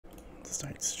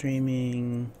Start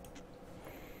streaming.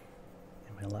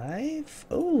 Am I live?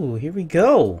 Oh, here we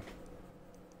go.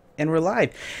 And we're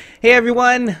live. Hey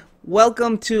everyone,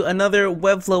 welcome to another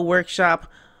Webflow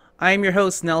Workshop. I'm your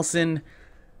host, Nelson.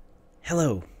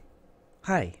 Hello.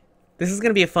 Hi. This is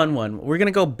going to be a fun one. We're going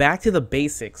to go back to the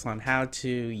basics on how to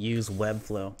use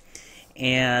Webflow.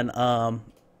 And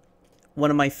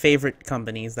one of my favorite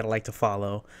companies that I like to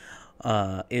follow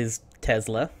is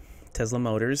Tesla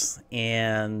Motors,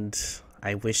 and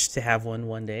I wish to have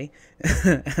one day.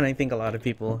 And I think a lot of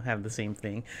people have the same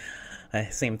thing,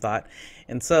 same thought.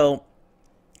 And so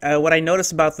what I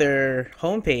noticed about their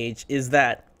homepage is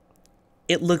that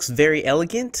it looks very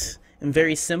elegant and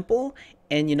very simple,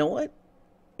 and you know what?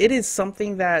 It is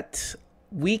something that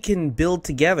we can build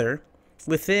together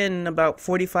within about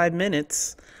 45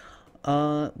 minutes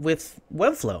with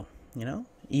Webflow. You know,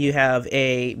 you have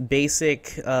a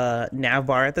basic nav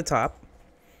bar at the top,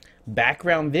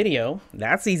 background video,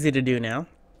 that's easy to do now.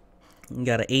 You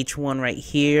got a H1 right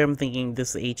here. I'm thinking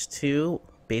this is H2,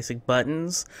 basic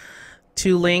buttons,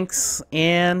 2 links,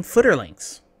 and footer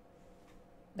links.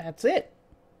 That's it,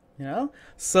 you know?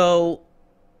 So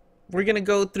we're gonna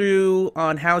go through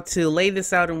on how to lay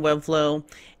this out in Webflow,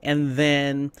 and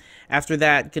then after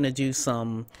that gonna do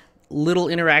some little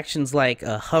interactions like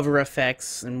hover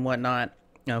effects and whatnot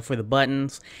for the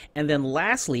buttons. And then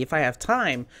lastly, if I have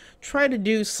time, try to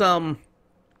do some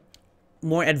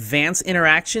more advanced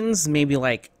interactions, maybe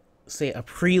like say a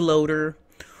preloader,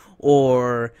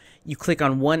 or you click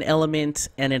on one element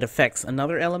and it affects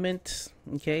another element.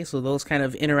 Okay, so those kind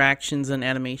of interactions and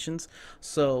animations.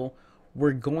 So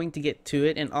we're going to get to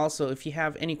it. And also, if you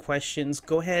have any questions,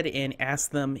 go ahead and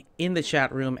ask them in the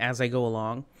chat room as I go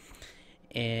along.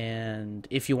 And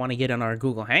if you want to get on our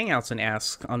Google Hangouts and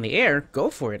ask on the air, go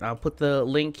for it. I'll put the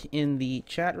link in the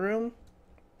chat room.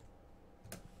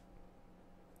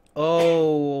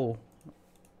 Oh,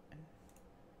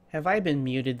 have I been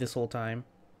muted this whole time?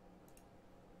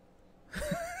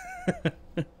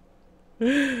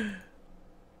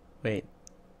 Wait,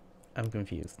 I'm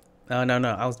confused. Oh, no,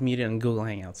 I was muted on Google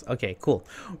Hangouts. Okay, cool.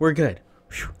 We're good.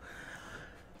 Whew.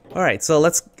 All right, so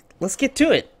let's get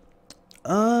to it.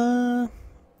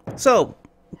 So,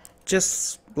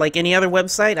 just like any other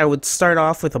website, I would start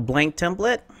off with a blank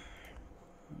template.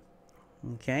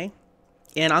 Okay.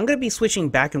 And I'm going to be switching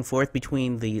back and forth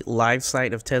between the live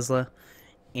site of Tesla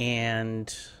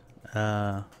and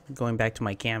going back to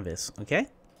my canvas. Okay.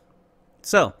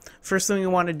 So, first thing we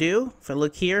want to do, if I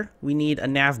look here, we need a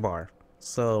nav bar.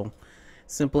 So,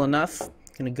 simple enough. I'm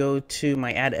going to go to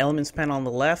my Add Elements panel on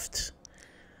the left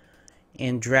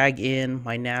and drag in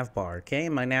my nav bar. Okay,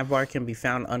 my nav bar can be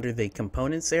found under the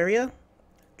components area.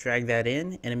 Drag that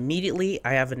in, and immediately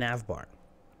I have a nav bar.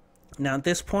 Now at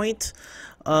this point,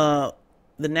 the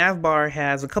nav bar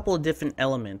has a couple of different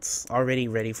elements already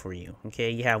ready for you.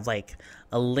 Okay, you have like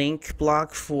a link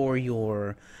block for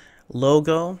your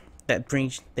logo that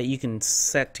you can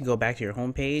set to go back to your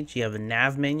home page. You have a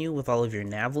nav menu with all of your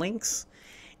nav links.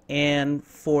 And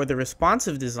for the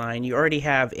responsive design, you already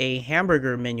have a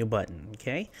hamburger menu button.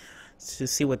 Okay, to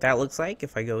see what that looks like,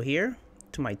 if I go here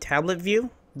to my tablet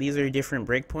view, these are your different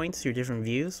breakpoints, your different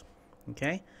views.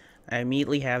 Okay, I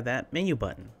immediately have that menu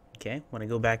button. Okay, when I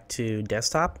go back to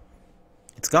desktop,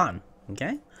 it's gone.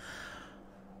 Okay,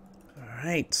 all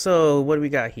right, so what do we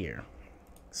got here?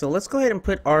 So let's go ahead and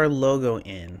put our logo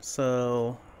in.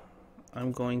 So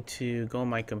I'm going to go on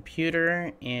my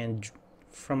computer, and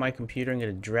from my computer I'm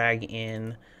going to drag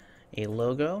in a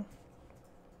logo.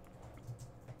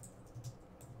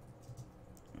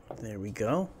 There we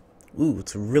go. Ooh,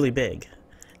 it's really big.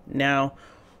 Now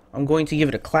I'm going to give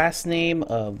it a class name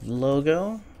of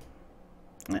logo.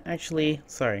 Actually,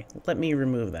 sorry, let me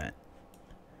remove that.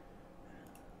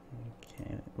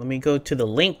 Okay, let me go to the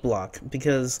link block,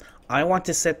 because I want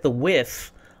to set the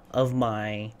width of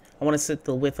my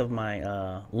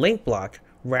link block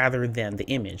rather than the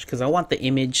image, because I want the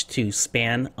image to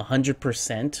span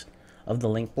 100% of the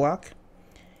link block.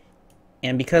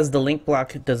 And because the link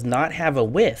block does not have a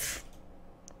width,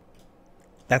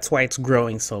 that's why it's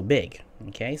growing so big.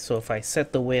 Okay, so if I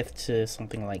set the width to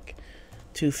something like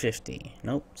 250,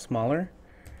 nope, smaller,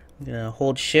 I'm gonna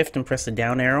hold shift and press the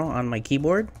down arrow on my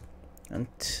keyboard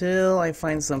until I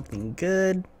find something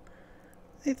good.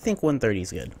 I think 130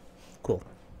 is good. Cool.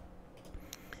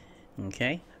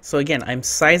 Okay, so again, I'm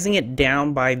sizing it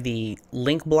down by the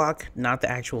link block, not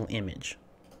the actual image.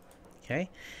 Okay,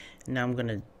 now I'm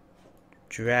gonna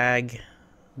drag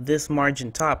this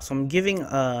margin top. So I'm giving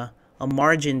a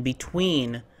margin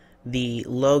between the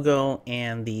logo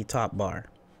and the top bar.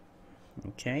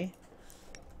 Okay,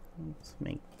 let's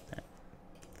make that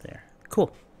there.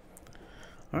 Cool.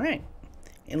 All right.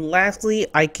 And lastly,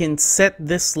 I can set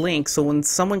this link so when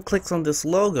someone clicks on this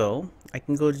logo, I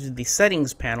can go to the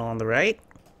settings panel on the right,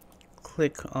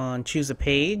 click on choose a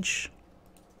page,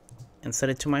 and set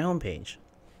it to my home page.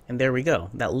 And there we go.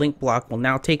 That link block will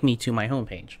now take me to my home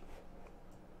page.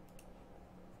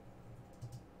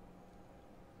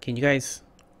 Can you guys...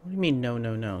 What do you mean no,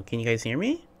 no, no? Can you guys hear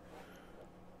me?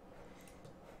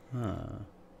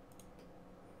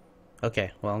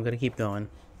 Okay, well, I'm going to keep going.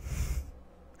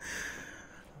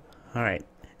 Alright,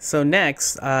 so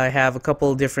next I have a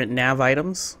couple different nav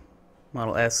items.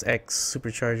 Model S, X,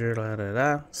 Supercharger, da da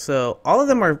da. So all of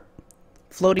them are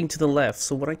floating to the left.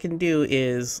 So what I can do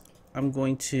is I'm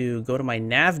going to go to my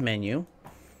nav menu.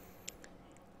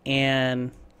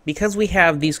 And because we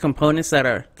have these components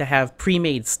that have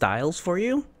pre-made styles for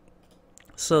you,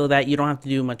 so that you don't have to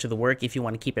do much of the work if you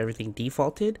want to keep everything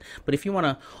defaulted. But if you want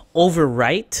to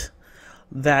overwrite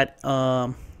that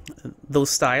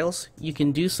those styles, you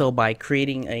can do so by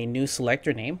creating a new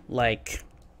selector name like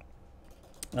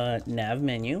nav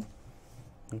menu.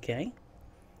 Okay,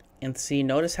 and see,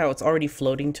 notice how it's already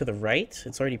floating to the right.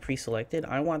 It's already pre-selected.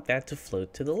 I want that to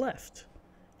float to the left,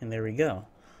 and there we go.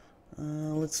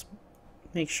 Let's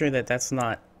make sure that that's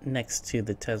not next to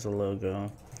the Tesla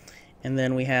logo. And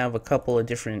then we have a couple of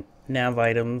different nav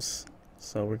items.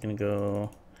 So we're gonna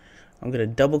go, I'm gonna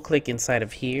double click inside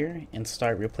of here and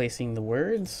start replacing the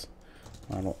words.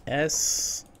 Model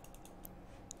S,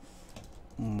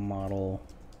 Model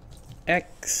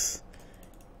X,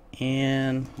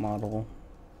 and Model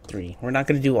 3. We're not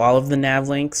gonna do all of the nav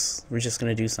links, we're just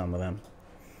gonna do some of them.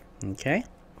 Okay.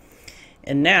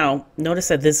 And now notice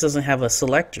that this doesn't have a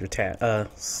selector tab, a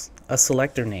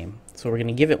selector name. So we're going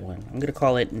to give it one. I'm going to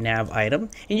call it nav item,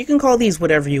 and you can call these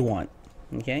whatever you want.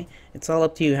 Okay, it's all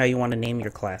up to you how you want to name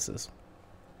your classes.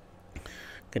 I'm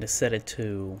going to set it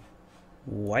to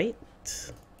white.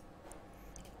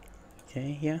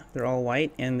 Okay, yeah, they're all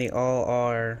white and they all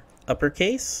are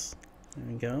uppercase. There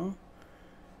we go.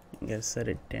 I'm going to set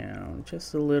it down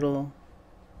just a little.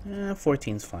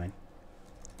 14's fine.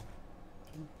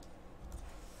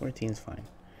 14's fine.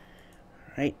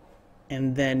 All right.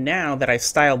 And then now that I've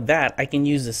styled that, I can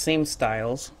use the same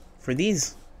styles for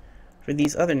these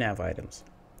other nav items.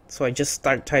 So I just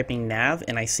start typing nav,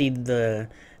 and I see the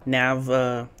nav.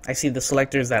 I see the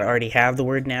selectors that already have the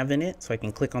word nav in it, so I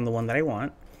can click on the one that I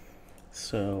want.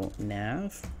 So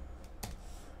nav,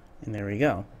 and there we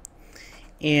go.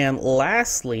 And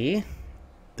lastly,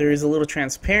 there is a little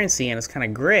transparency, and it's kind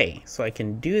of gray, so I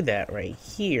can do that right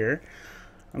here.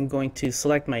 I'm going to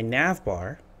select my nav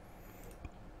bar.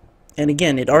 And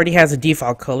again, it already has a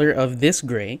default color of this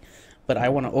gray, but I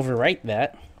want to overwrite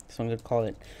that. So I'm going to call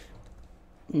it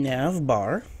nav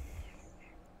bar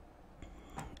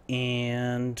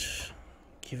and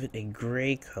give it a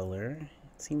gray color.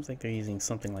 It seems like they're using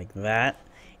something like that.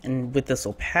 And with this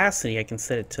opacity, I can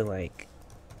set it to like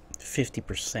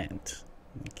 50%.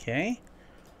 Okay,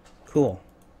 cool.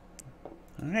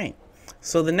 All right.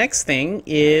 So the next thing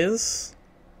is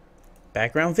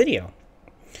background video.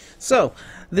 So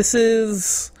this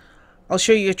is, I'll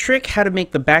show you a trick how to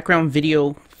make the background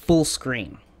video full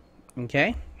screen.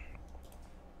 Okay,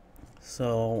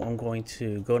 so I'm going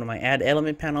to go to my add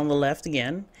element panel on the left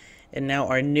again, and now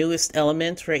our newest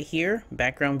element right here,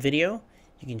 background video,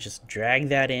 you can just drag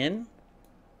that in.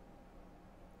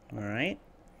 All right,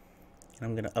 and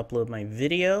I'm going to upload my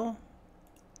video.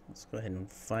 Let's go ahead and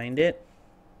find it.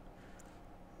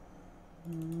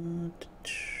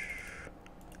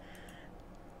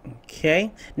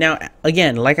 Okay, now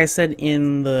again, like I said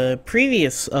in the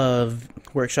previous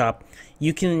workshop,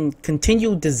 you can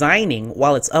continue designing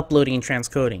while it's uploading and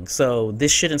transcoding, so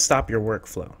this shouldn't stop your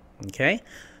workflow. Okay,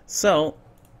 so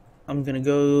I'm gonna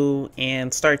go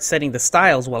and start setting the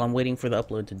styles while I'm waiting for the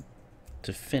upload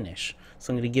to finish.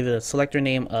 So I'm gonna give it a selector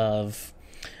name of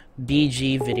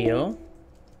BG video.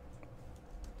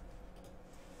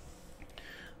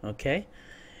 Okay.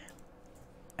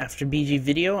 After BG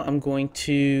video, I'm going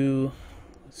to,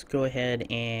 let's go ahead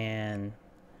and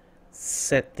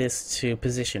set this to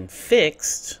position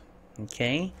fixed.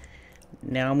 Okay,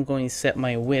 now I'm going to set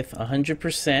my width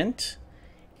 100%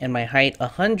 and my height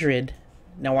 100.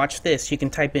 Now watch this, you can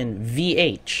type in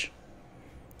VH.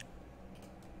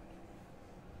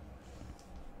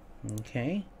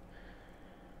 Okay,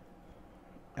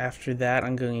 after that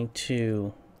I'm going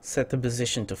to set the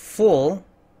position to full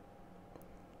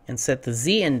and set the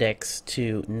z-index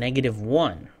to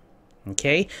 -1.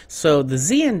 Okay, so the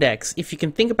z-index, if you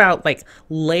can think about like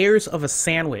layers of a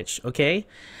sandwich, okay,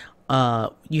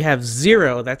 you have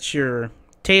 0, that's your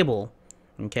table,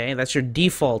 Okay, that's your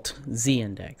default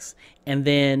z-index. And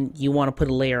then you want to put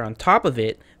a layer on top of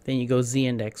it, then you go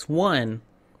z-index 1,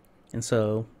 and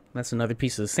so that's another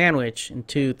piece of the sandwich, and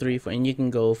 2, 3, 4, and you can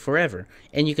go forever.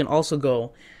 And you can also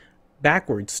go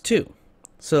backwards too.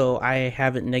 So I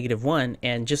have it -1,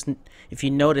 and just if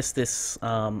you notice this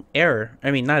error,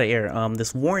 I mean not an error,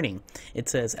 this warning, it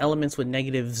says elements with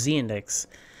negative z-index.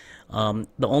 The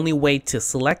only way to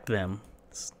select them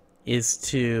is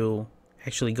to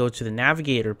actually go to the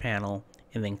navigator panel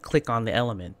and then click on the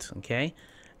element, okay?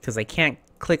 Because I can't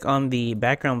click on the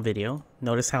background video.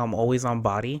 Notice how I'm always on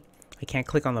body. I can't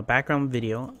click on the background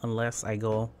video unless I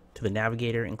go to the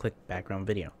navigator and click background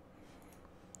video.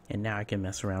 And now I can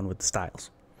mess around with the styles.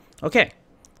 Okay,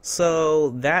 so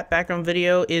that background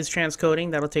video is transcoding.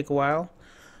 That'll take a while.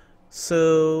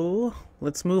 So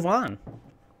let's move on.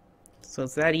 So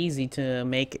it's that easy to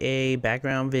make a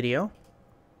background video.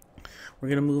 We're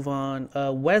going to move on.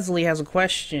 Wesley has a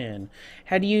question.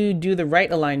 How do you do the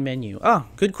right align menu? Oh,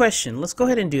 good question. Let's go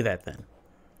ahead and do that then.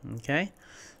 Okay.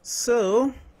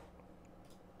 So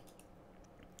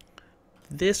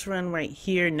this run right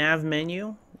here, nav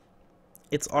menu,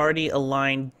 it's already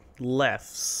aligned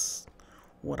lefts.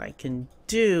 What I can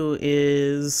do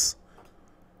is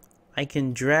I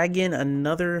can drag in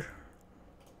another,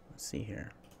 let's see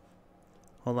here.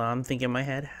 Hold on, I'm thinking in my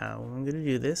head how I'm going to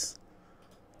do this.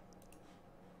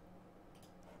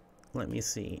 Let me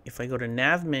see. If I go to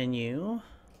nav menu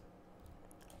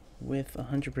with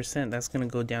 100%, that's going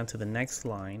to go down to the next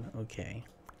line. Okay.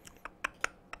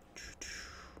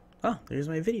 Oh, there's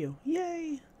my video.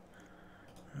 Yay!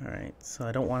 Alright, so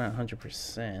I don't want it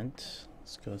 100%.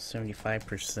 Let's go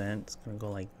 75%. It's going to go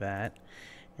like that.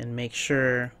 And make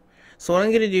sure... So what I'm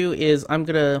going to do is I'm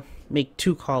going to make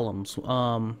 2 columns.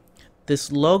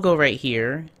 This logo right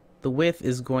here, the width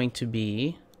is going to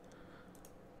be...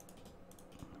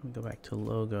 Let me go back to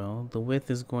logo. The width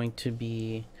is going to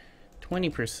be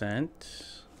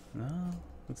 20%. No,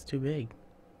 that's too big.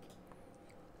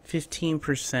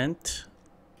 15%.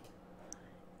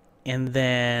 And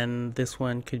then this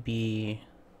one could be,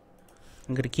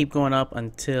 I'm going to keep going up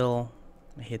until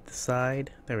I hit the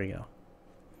side. There we go.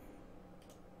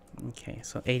 Okay,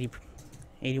 so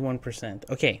 81%.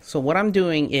 Okay, so what I'm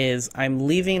doing is I'm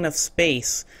leaving enough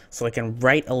space so I can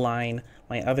right align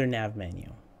my other nav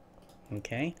menu.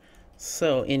 Okay,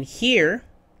 so in here,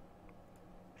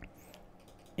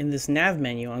 in this nav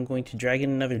menu, I'm going to drag in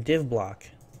another div block.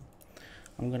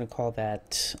 I'm going to call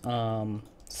that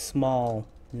small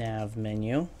nav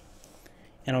menu,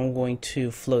 and I'm going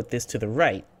to float this to the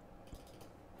right.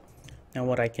 Now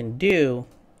what I can do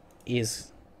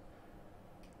is,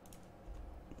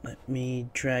 let me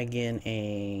drag in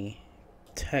a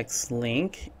text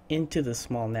link into the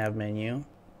small nav menu.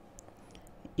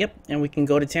 Yep, and we can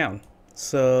go to town.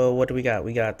 So what do we got?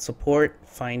 We got support,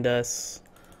 find us,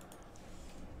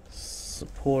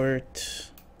 support,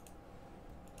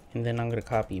 and then I'm going to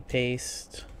copy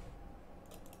paste,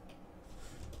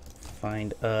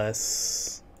 find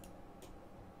us,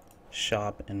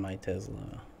 shop, and my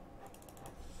Tesla.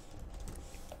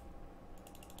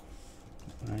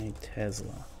 My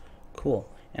Tesla. Cool.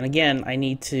 And again, I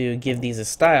need to give these a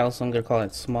style, so I'm going to call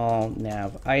it small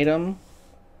nav item.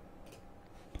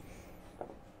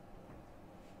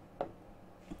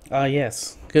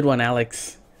 Yes, good one,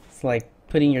 Alex. It's like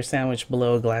putting your sandwich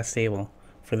below a glass table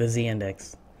for the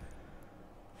z-index.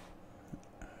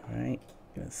 Alright,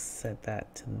 gonna set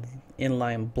that to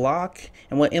inline block.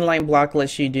 And what inline block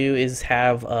lets you do is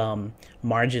have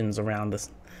margins around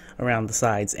the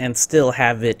sides and still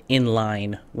have it in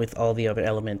line with all the other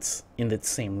elements in the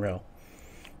same row.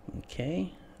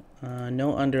 Okay,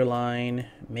 no underline,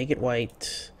 make it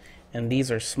white, and these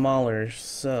are smaller,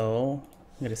 so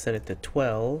I'm going to set it to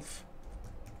 12,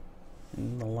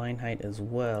 and the line height as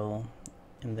well,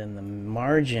 and then the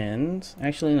margins,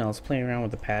 actually no, let's play around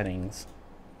with the paddings.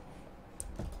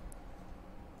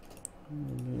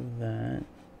 Remove that.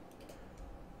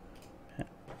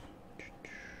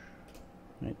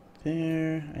 Right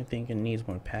there. I think it needs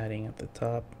more padding at the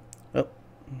top. Oh,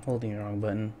 I'm holding the wrong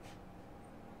button.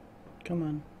 Come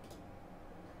on.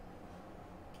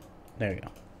 There you go.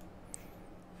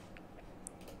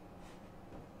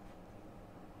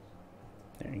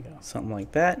 There you go, something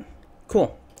like that.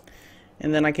 Cool.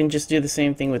 And then I can just do the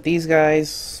same thing with these guys.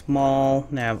 Small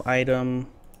nav item,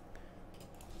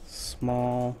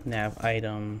 small nav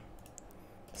item,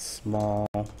 small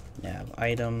nav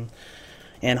item.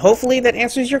 And hopefully that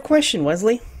answers your question,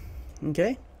 Wesley.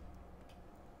 Okay.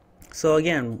 So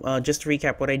again, just to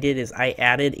recap, what I did is I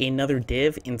added another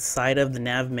div inside of the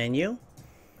nav menu,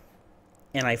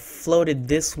 and I floated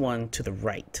this one to the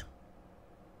right.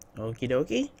 Okie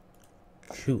dokie.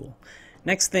 Cool.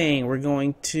 Next thing, we're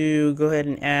going to go ahead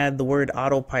and add the word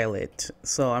autopilot.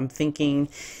 So I'm thinking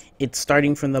it's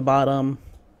starting from the bottom.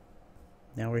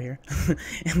 Now we're here.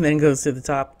 And then goes to the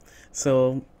top.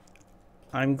 So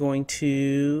I'm going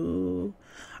to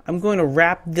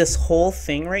wrap this whole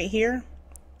thing right here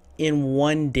in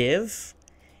one div.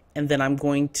 And then I'm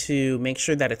going to make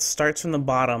sure that it starts from the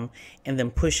bottom and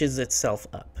then pushes itself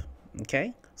up.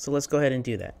 Okay? So let's go ahead and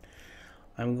do that.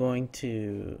 I'm going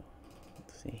to,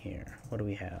 let's see here, what do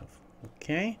we have?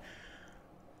 Okay.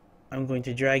 I'm going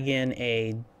to drag in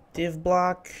a div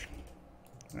block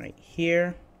right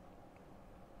here.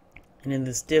 And in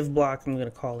this div block, I'm going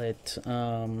to call it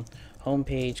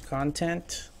homepage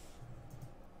content.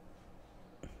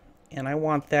 And I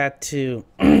want that to,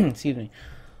 excuse me,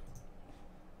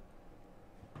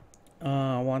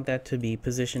 I want that to be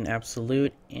position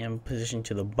absolute and position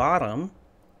to the bottom.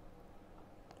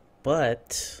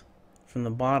 But from the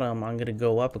bottom, I'm going to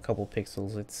go up a couple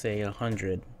pixels. Let's say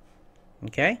 100.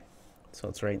 Okay? So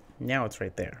it's right, now it's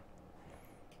right there.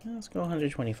 Now let's go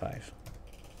 125.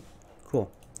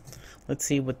 Cool. Let's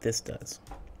see what this does.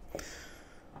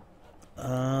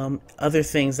 Other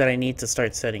things that I need to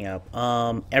start setting up.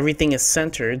 Everything is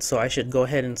centered, so I should go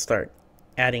ahead and start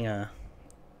adding a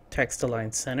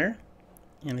text-align center.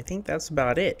 And I think that's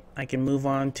about it. I can move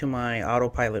on to my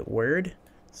autopilot word.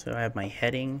 So I have my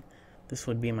heading. This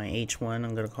would be my H1.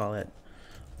 I'm going to call it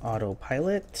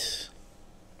autopilot.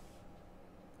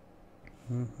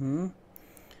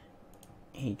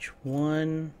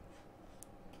 H1.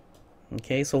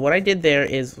 Okay, so what I did there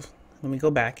is, let me go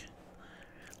back.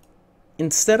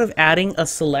 Instead of adding a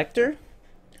selector,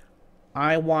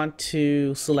 I want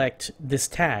to select this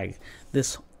tag,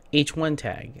 this H1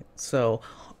 tag. So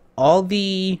all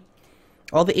the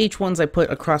H1s I put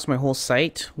across my whole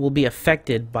site will be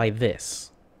affected by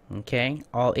this. Okay,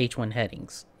 all H1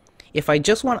 headings. If I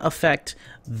just want to affect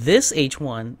this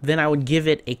H1, then I would give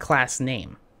it a class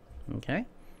name. Okay,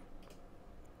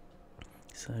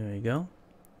 so there we go.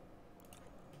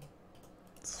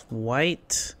 It's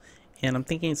white, and I'm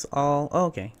thinking it's all, oh,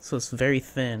 okay, so it's very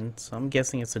thin, so I'm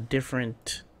guessing it's a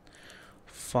different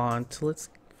font. Let's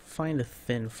find a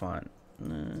thin font.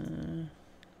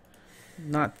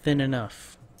 Not thin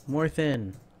enough. More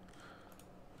thin.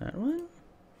 That one?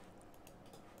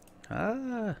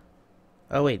 Ah.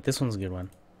 Oh wait, this one's a good one.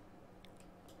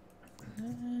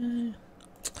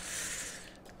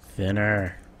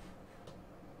 Thinner.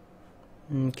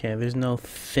 Okay, there's no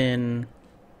thin.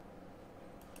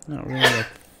 Not really a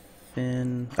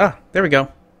thin. Ah, there we go.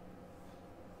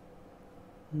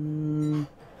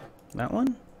 That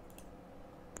one?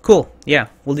 Cool. Yeah,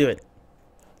 we'll do it.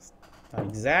 Not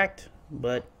exact,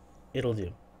 but it'll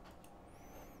do.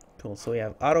 Cool. So we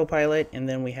have autopilot, and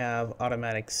then we have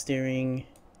automatic steering.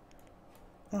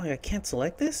 Oh, I can't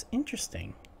select this?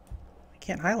 Interesting. I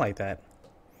can't highlight that.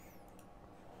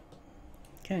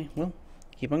 Okay, well,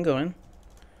 keep on going.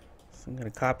 So I'm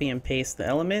going to copy and paste the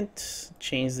element,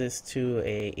 change this to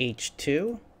a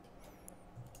H2.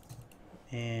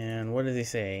 And what does he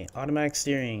say? Automatic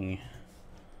steering.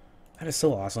 That is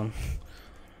so awesome.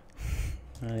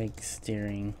 Automatic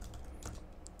steering.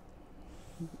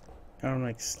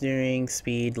 Automatic steering,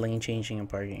 speed, lane changing, and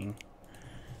parking.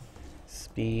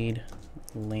 Speed,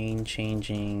 lane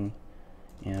changing,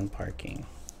 and parking.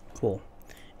 Cool.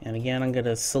 And again, I'm going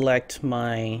to select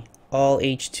my all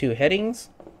H2 headings.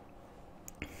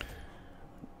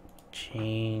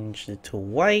 Change it to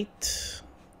white.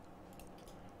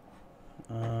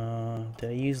 Did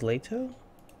I use Lato? I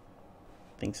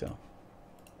think so.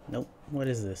 Nope. What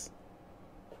is this?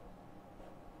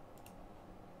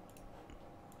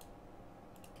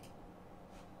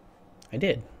 I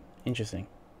did. Interesting.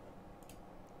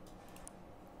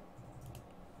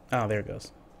 Oh, there it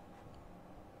goes.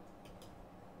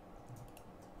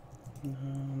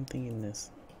 I'm thinking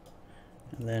this.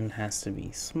 And then it has to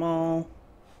be small.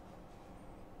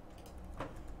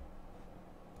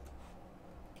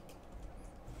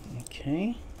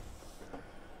 Okay.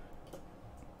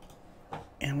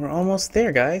 And we're almost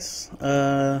there, guys.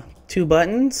 2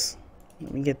 buttons.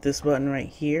 Let me get this button right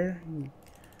here.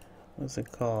 What's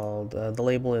it called? The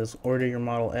label is Order Your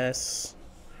Model S.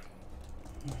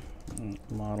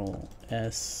 Model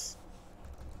S.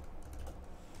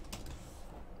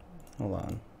 Hold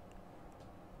on.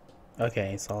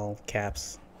 Okay, it's all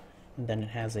caps. And then it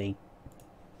has a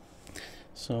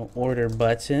order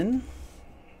button.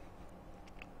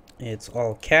 It's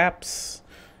all caps.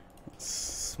 It's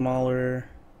smaller.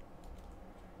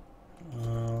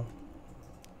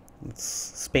 Let's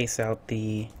space out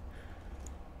the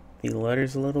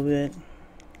letters a little bit.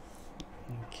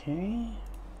 Okay.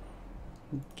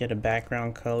 Get a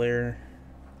background color.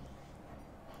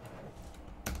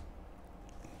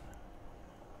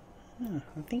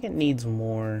 I think it needs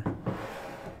more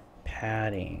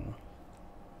padding.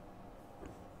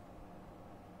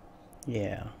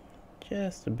 Yeah,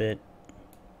 just a bit.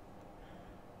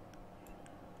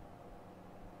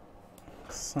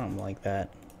 Something like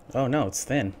that. Oh no, it's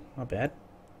thin. Not bad.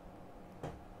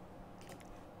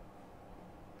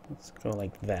 Let's go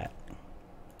like that.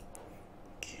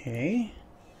 Okay.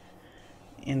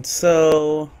 And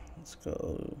so, let's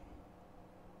go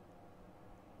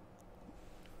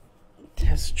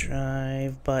test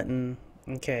drive button.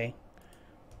 Okay.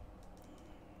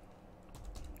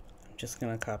 I'm just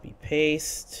gonna copy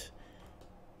paste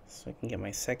so I can get my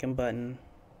second button.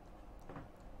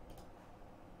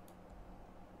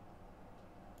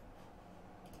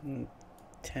 And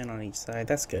 10 on each side.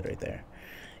 That's good right there.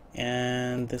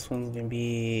 And this one's gonna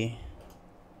be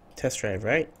test drive,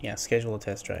 right? Yeah, schedule a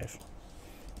test drive.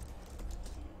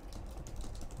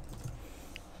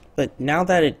 But now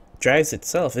that it drives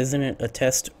itself, isn't it a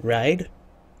test ride?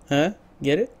 Huh?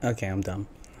 Get it? Okay, I'm dumb.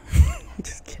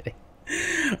 Just kidding.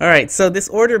 All right, so this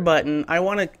order button, I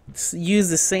want to use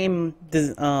the same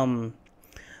the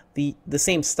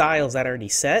same styles that are already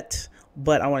set,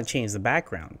 but I want to change the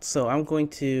background. So I'm going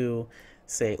to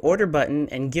say order button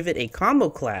and give it a combo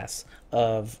class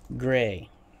of gray.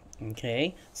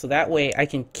 Okay, so that way I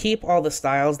can keep all the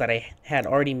styles that I had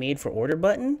already made for order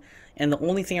button, and the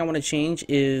only thing I want to change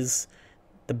is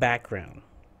the background.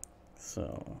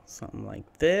 So something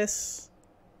like this,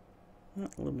 a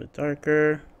little bit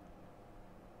darker.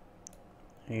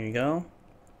 There you go.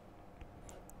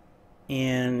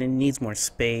 And it needs more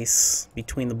space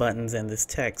between the buttons and this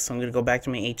text. So I'm going to go back to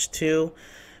my H2,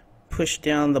 push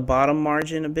down the bottom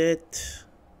margin a bit.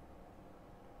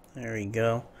 There we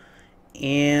go.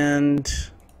 And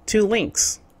 2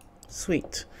 links.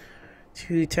 Sweet.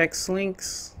 2 text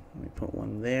links. Let me put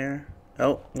one there.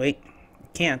 Oh, wait. I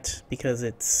can't because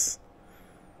it's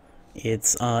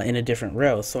in a different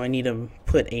row. So I need to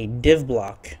put a div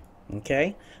block.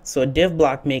 Okay? So a div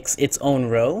block makes its own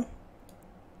row.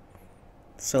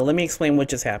 So let me explain what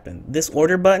just happened. This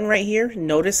order button right here,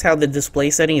 notice how the display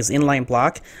setting is inline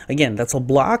block. Again, that's a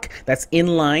block that's in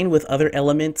line with other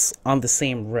elements on the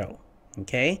same row.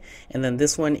 Okay, and then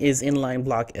this one is inline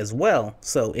block as well,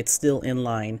 so it's still in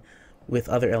line with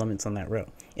other elements on that row.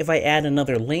 If I add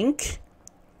another link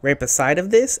right beside of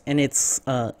this and it's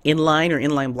inline or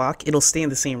inline block, it'll stay in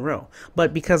the same row.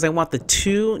 But because I want the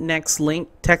 2 next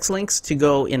text links to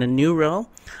go in a new row,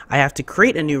 I have to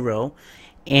create a new row,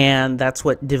 and that's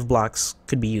what div blocks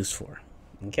could be used for.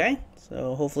 Okay,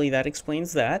 so hopefully that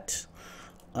explains that.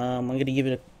 I'm going to give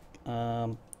it a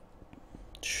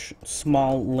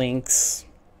small links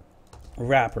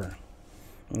wrapper.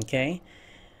 Okay,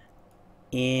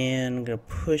 and I'm gonna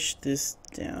push this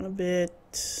down a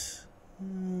bit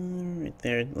right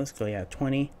there. Let's go, yeah,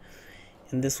 20.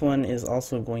 And this one is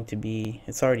also going to be,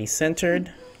 it's already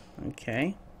centered.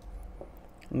 Okay,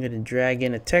 I'm gonna drag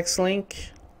in a text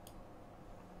link.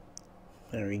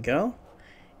 There we go.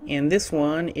 And this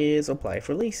one is apply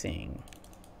for leasing.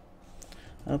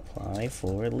 Apply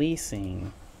for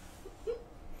leasing.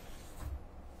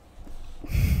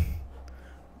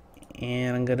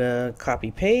 And I'm gonna copy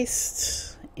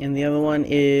paste, and the other one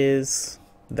is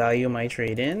value my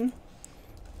trade in.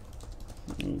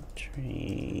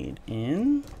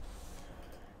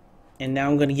 And now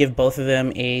I'm gonna give both of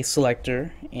them a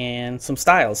selector and some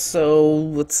styles. So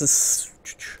what's this?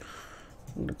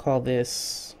 I'm gonna call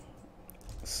this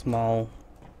small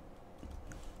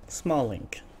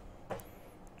link.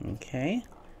 Okay,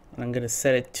 and I'm gonna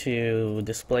set it to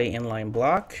display inline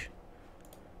block.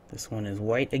 This one is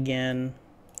white again.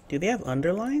 Do they have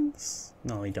underlines?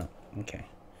 No, they don't. Okay.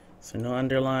 So no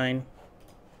underline.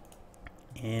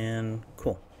 And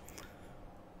cool.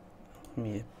 Let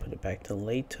me put it back to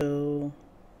Lato.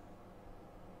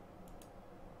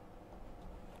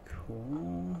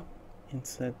 Cool. And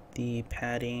set the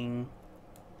padding.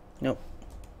 Nope.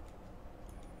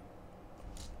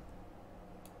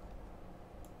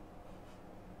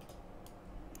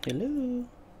 Hello.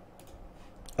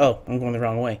 Oh, I'm going the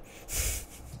wrong way.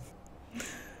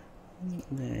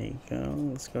 There you go.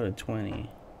 Let's go to 20.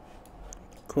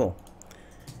 Cool.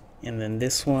 And then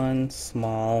this one,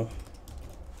 small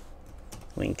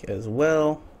link as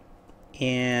well.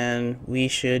 And we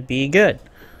should be good.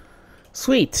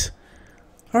 Sweet.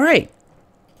 All right.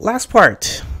 Last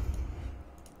part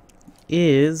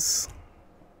is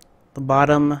the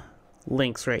bottom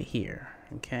links right here.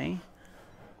 Okay.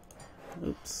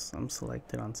 Oops, I'm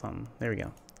selected on something. There we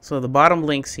go. So the bottom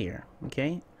links here,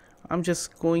 okay? I'm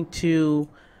just going to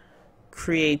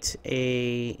create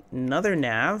another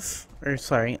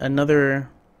another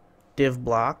div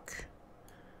block,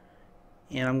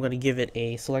 and I'm going to give it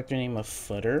a selector name of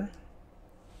footer.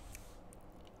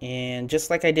 And just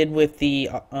like I did with the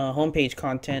homepage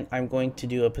content, I'm going to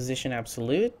do a position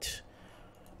absolute,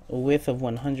 a width of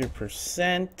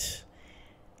 100%,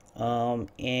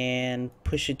 and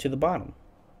push it to the bottom.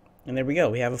 And there we go.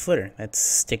 We have a footer that's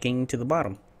sticking to the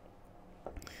bottom.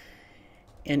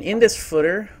 And in this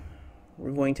footer,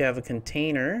 we're going to have a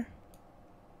container,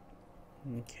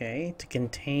 okay, to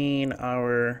contain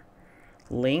our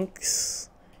links.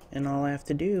 And all I have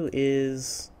to do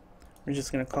is, we're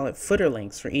just going to call it footer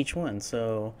links for each one.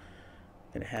 So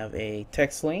I'm going to have a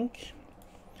text link.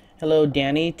 Hello,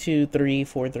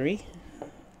 Danny2343.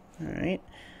 All right.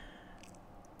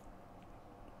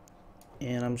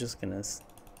 And I'm just going to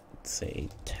say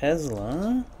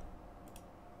Tesla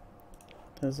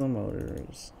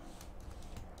Motors.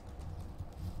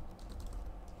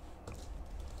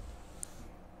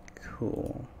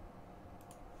 Cool.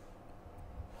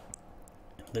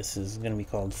 This is going to be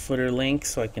called footer link,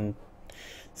 so I can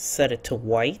set it to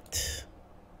white.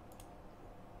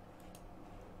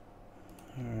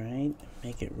 Alright,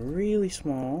 make it really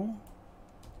small.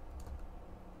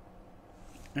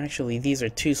 Actually, these are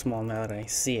too small now that I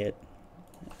see it.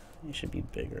 It should be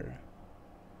bigger.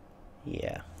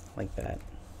 Yeah, like that.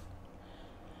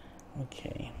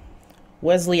 Okay.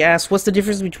 Wesley asks, what's the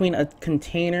difference between a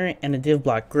container and a div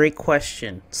block? Great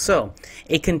question. So,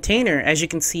 a container, as you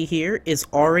can see here, is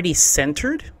already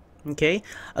centered. Okay,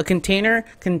 a container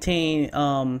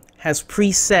has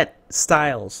preset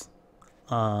styles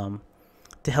to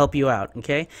help you out.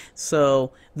 Okay,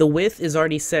 so the width is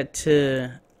already set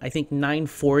to, I think,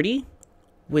 940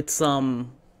 with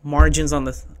some margins on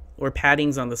the or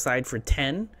paddings on the side for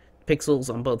 10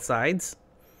 pixels on both sides,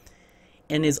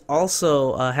 and is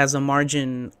also has a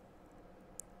margin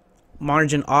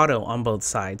auto on both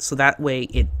sides, so that way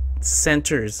it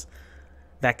centers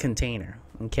that container.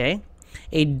 Okay,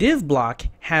 a div block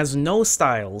has no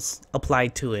styles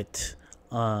applied to it,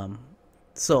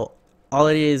 so all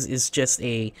it is just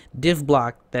a div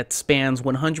block that spans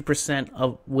 100%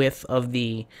 of width of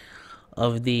the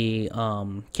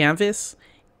canvas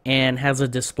and has a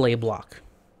display block.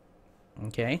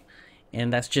 Okay,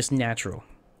 and that's just natural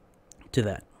to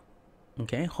that.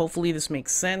 Okay, hopefully this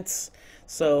makes sense.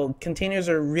 So containers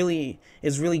are really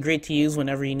great to use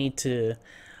whenever you need to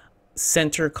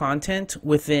center content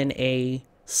within a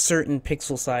certain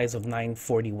pixel size of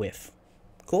 940 width.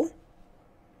 Cool.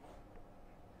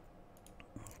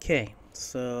 Okay,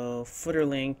 so footer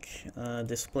link,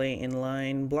 display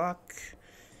inline block,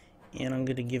 and I'm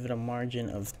going to give it a margin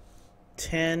of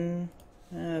 10,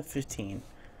 15.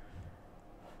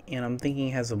 And I'm thinking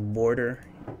it has a border.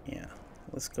 Yeah,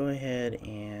 let's go ahead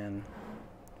and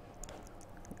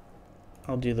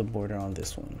I'll do the border on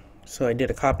this one. So I did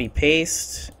a copy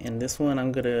paste, and this one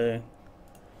I'm going to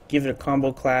give it a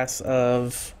combo class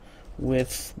of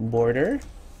with border.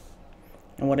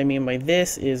 And what I mean by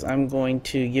this is I'm going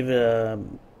to give it a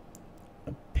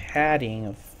padding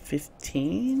of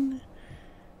 15.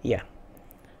 Yeah.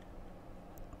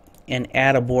 And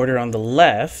add a border on the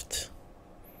left.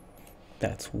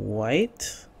 That's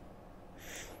white.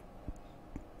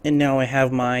 And now I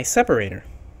have my separator.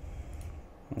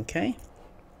 Okay.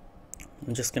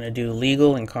 I'm just going to do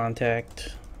legal and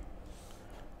contact.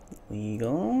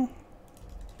 Legal.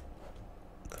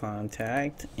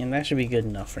 Contact. And that should be good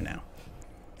enough for now.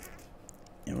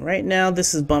 And right now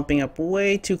this is bumping up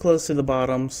way too close to the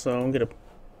bottom, so I'm going to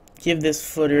give this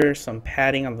footer some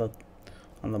padding on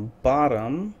the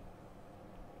bottom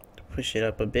to push it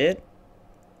up a bit.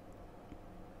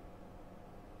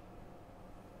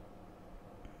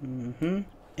 And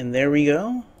there we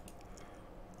go.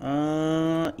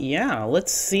 Yeah,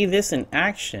 let's see this in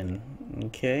action.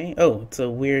 Okay. Oh, it's a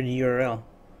weird URL.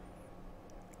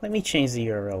 Let me change the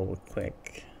URL real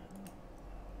quick.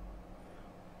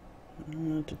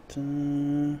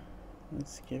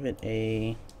 Let's give it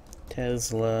a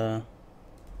Tesla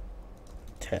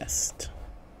test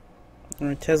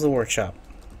or a Tesla workshop.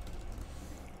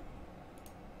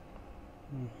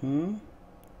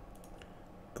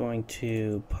 Going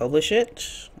to publish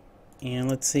it, and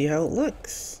let's see how it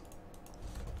looks.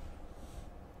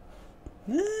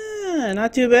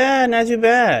 Not too bad, not too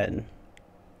bad.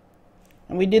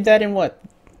 And we did that in what?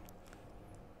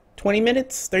 20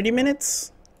 minutes? 30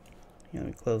 minutes? Yeah, let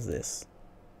me close this.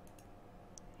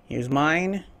 Here's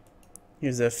mine.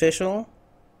 Here's the official.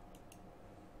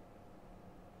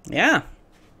 Yeah.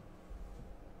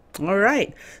 All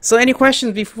right. So any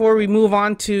questions before we move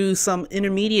on to some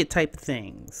intermediate type of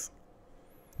things?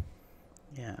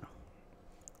 Yeah.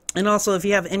 And also, if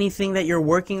you have anything that you're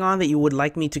working on that you would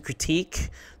like me to critique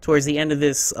towards the end of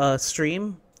this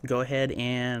stream, go ahead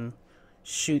and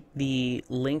shoot the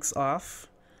links off.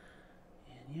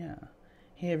 And yeah.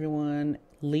 Hey everyone,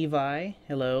 Levi,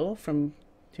 hello, from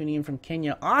tuning in from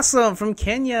Kenya. Awesome, from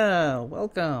Kenya,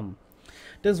 welcome.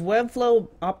 Does Webflow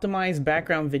optimize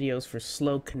background videos for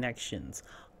slow connections?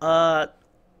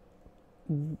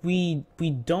 We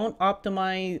don't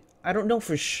optimize. I don't know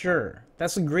for sure.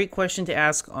 That's a great question to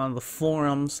ask on the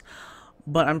forums,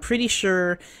 but I'm pretty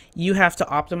sure you have to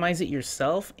optimize it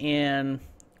yourself. And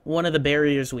one of the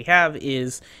barriers we have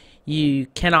is you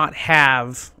cannot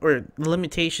have, or the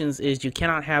limitations is you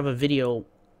cannot have a video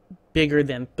bigger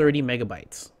than 30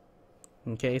 megabytes.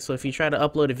 Okay, so if you try to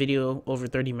upload a video over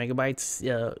 30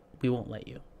 megabytes, we won't let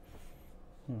you.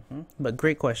 But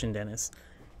great question, Dennis.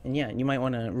 And yeah, you might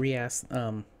want to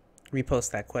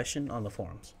repost that question on the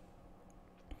forums.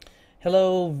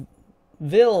 Hello,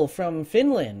 Vil from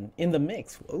Finland, in the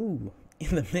mix. Ooh,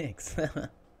 in the mix.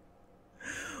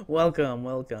 Welcome,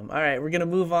 welcome. All right, we're gonna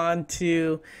move on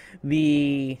to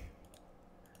the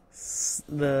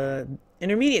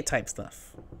intermediate type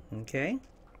stuff. Okay.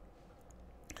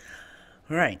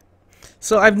 All right.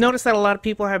 So I've noticed that a lot of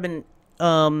people have been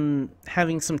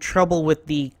having some trouble with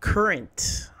the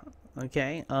current.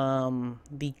 Okay.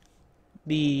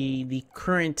 The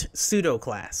current pseudo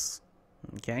class.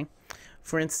 Okay.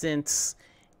 For instance,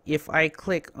 if I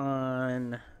click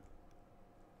on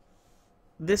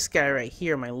this guy right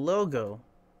here, my logo,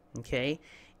 okay,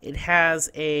 it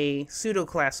has a pseudo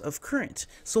class of current.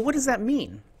 So what does that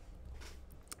mean?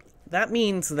 That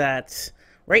means that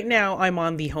right now I'm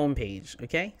on the home page,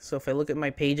 okay? So if I look at my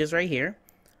pages right here,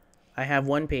 I have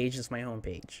one page that's my home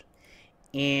page.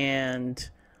 And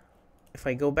if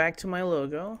I go back to my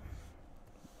logo,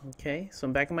 okay, so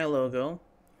I'm back in my logo,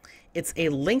 it's a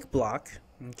link block,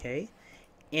 okay?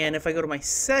 And if I go to my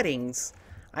settings,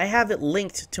 I have it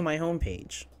linked to my home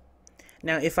page.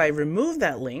 Now, if I remove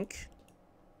that link,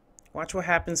 watch what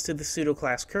happens to the pseudo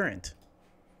class current.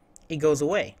 It goes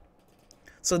away.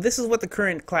 So this is what the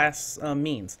current class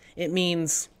means. It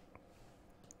means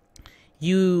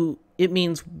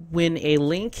when a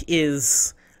link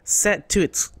is set to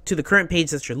the current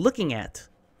page that you're looking at,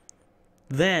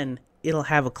 then it'll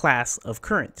have a class of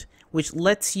current, which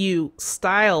lets you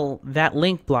style that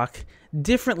link block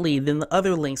differently than the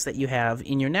other links that you have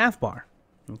in your navbar.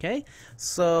 Okay,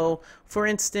 so for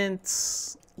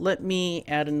instance, let me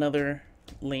add another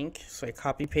link. So I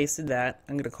copy pasted that.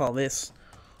 I'm going to call this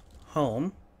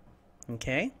home.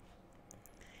 Okay,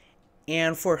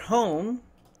 and for home,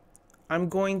 I'm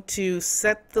going to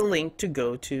set the link to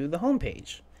go to the home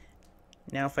page.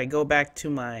 Now if I go back to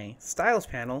my styles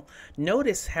panel,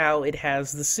 notice how it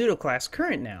has the pseudo class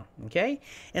current now, okay?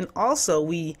 And also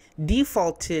we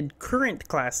defaulted current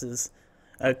classes,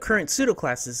 current pseudo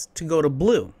classes to go to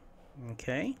blue,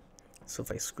 okay? So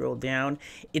if I scroll down,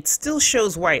 it still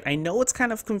shows white. I know it's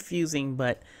kind of confusing,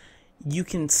 but you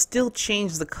can still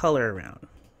change the color around,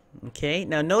 okay?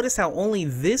 Now notice how only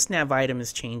this nav item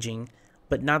is changing,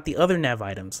 but not the other nav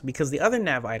items, because the other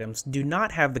nav items do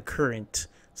not have the current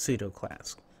pseudo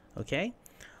class, okay?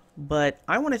 But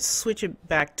I want to switch it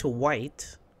back to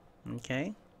white,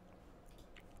 okay?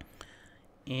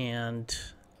 And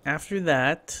after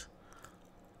that,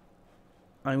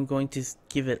 I'm going to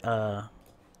give it a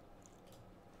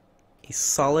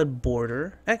solid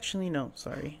border. Actually, no,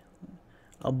 sorry.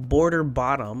 A border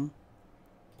bottom,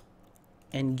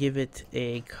 and give it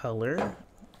a color.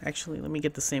 Actually, let me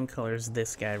get the same color as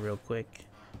this guy real quick.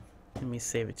 Let me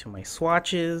save it to my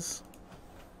swatches.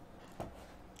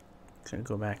 Gonna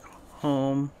go back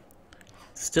home.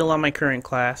 Still on my current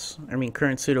class,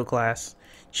 current pseudo class.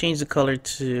 Change the color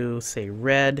to say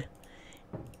red,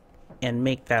 and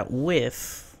make that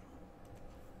width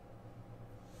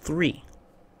 3.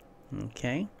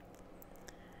 Okay.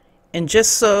 And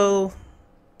just so,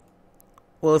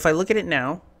 well, if I look at it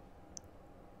now,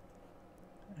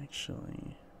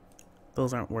 actually,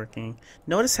 those aren't working.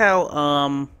 Notice how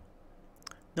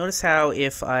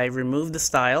if I remove the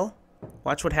style,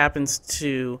 watch what happens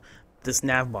to this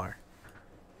navbar.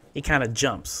 It kind of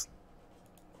jumps.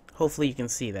 Hopefully you can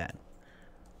see that.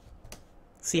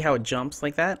 See how it jumps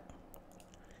like that?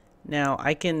 Now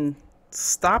I can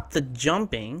stop the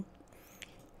jumping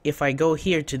if I go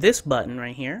here to this button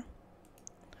right here.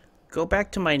 Go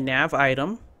back to my nav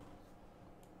item.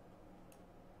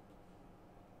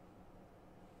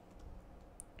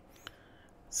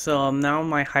 So I'm now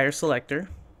my higher selector,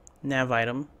 nav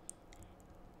item.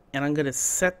 And I'm going to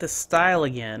set the style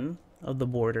again of the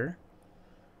border.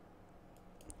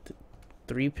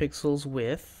 3 pixels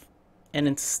width. And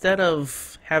instead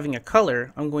of having a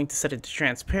color, I'm going to set it to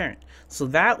transparent. So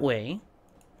that way,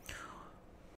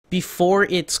 before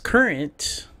it's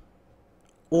current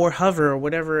or hover or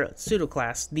whatever pseudo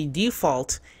class, the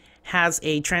default has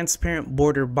a transparent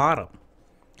border bottom.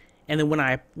 And then when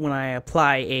I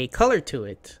apply a color to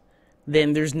it,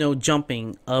 then there's no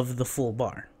jumping of the full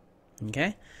bar.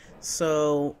 Okay?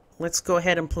 So let's go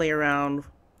ahead and play around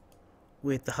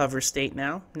with the hover state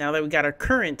now. Now that we got our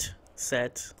current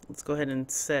set, let's go ahead and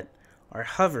set our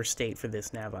hover state for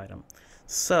this nav item.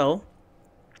 So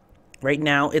right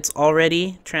now it's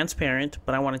already transparent,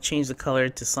 but I want to change the color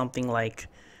to something like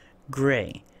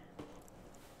gray.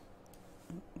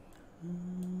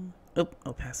 Oh,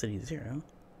 opacity 0.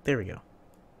 There we go.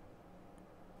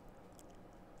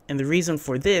 And the reason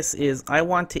for this is I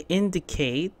want to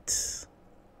indicate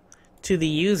to the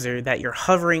user that you're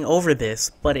hovering over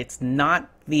this, but it's not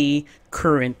the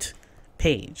current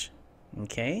page.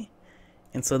 Okay?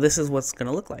 And so this is what's going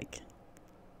to look like.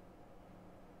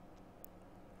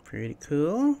 Pretty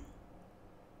cool.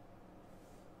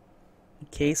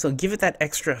 Okay, so give it that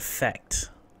extra effect.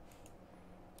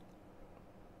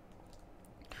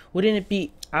 Wouldn't it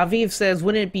be, Aviv says,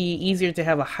 wouldn't it be easier to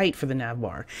have a height for the nav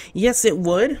bar? Yes, it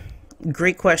would.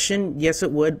 Great question. Yes,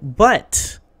 it would.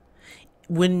 But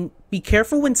be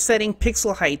careful when setting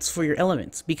pixel heights for your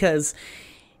elements, because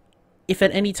if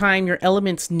at any time your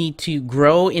elements need to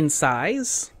grow in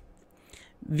size,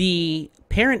 the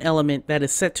parent element that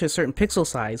is set to a certain pixel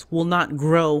size will not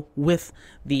grow with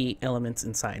the elements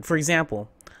inside. For example,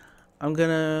 I'm going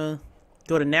to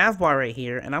go to navbar right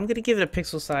here, and I'm going to give it a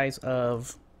pixel size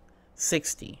of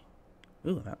 60.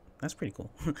 Ooh, that's pretty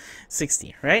cool.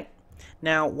 60, right?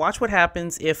 Now, watch what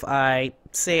happens if I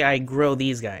say I grow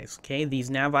these guys, okay? These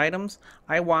nav items,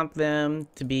 I want them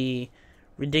to be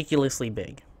ridiculously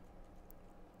big.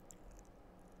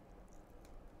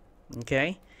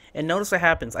 Okay? And notice what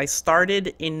happens. I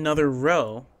started another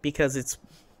row because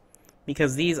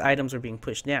these items are being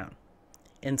pushed down.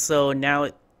 And so now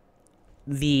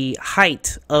the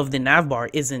height of the navbar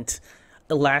isn't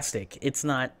elastic. It's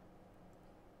not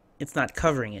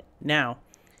covering it. Now,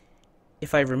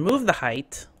 if I remove the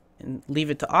height and leave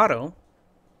it to auto,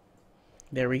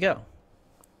 there we go.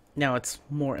 Now it's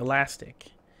more elastic.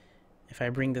 If I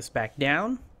bring this back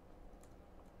down,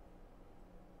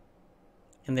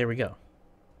 and there we go.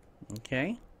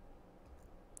 Okay.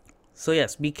 So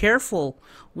yes, be careful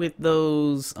with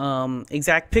those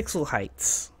exact pixel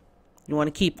heights. You want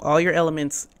to keep all your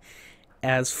elements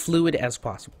as fluid as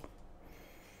possible.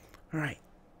 All right.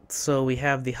 So we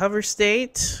have the hover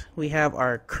state, we have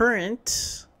our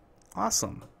current,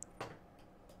 awesome,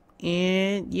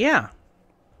 and yeah.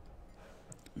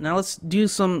 Now let's do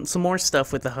some more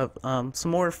stuff with the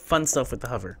some more fun stuff with the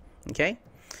hover. Okay,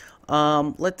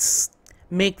 let's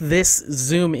make this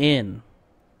zoom in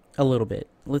a little bit.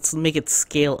 Let's make it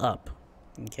scale up.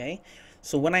 Okay,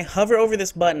 so when I hover over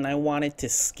this button, I want it to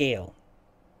scale.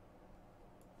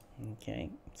 Okay,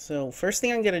 so first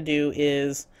thing I'm gonna do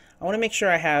is I want to make sure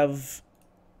I have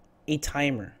a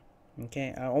timer.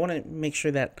 Okay, I want to make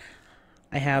sure that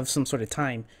I have some sort of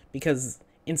time, because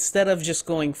instead of just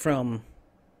going from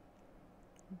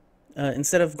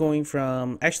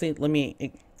actually let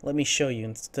me show you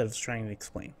instead of trying to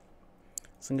explain.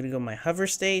 So I'm going to go to my hover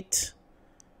state.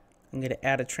 I'm going to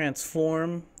add a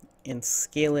transform and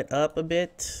scale it up a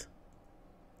bit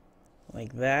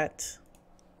like that,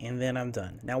 and then I'm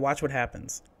done. Now watch what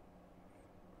happens.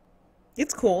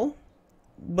 It's cool,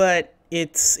 but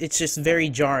it's just very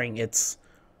jarring.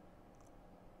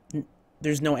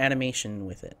 There's no animation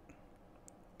with it.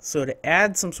 So to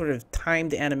add some sort of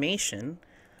timed animation,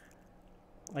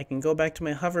 I can go back to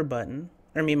my hover button,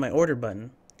 my order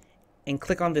button, and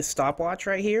click on this stopwatch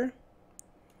right here.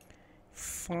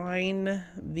 Find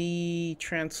the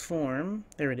transform.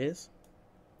 There it is.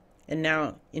 And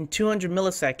now in 200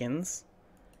 milliseconds,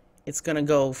 it's going to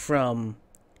go from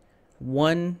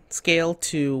 1 scale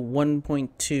to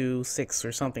 1.26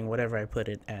 or something, whatever I put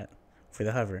it at for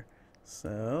the hover.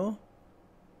 So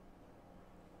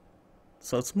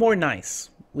it's more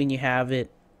nice when you have it,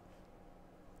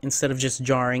 instead of just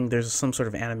jarring, there's some sort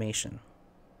of animation.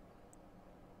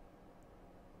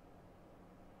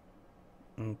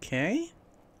 Okay.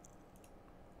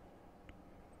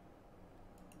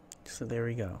 So there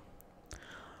we go.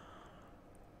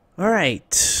 All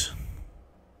right.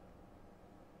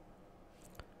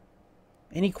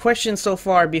 Any questions so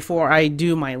far before I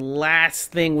do my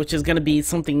last thing, which is going to be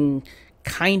something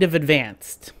kind of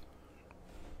advanced?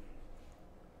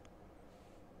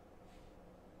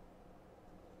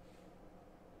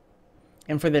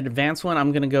 And for the advanced one,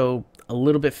 I'm going to go a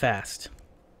little bit fast.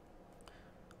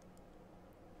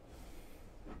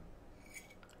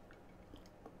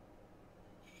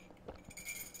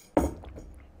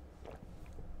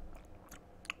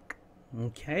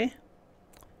 Okay.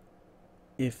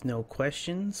 If no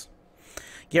questions,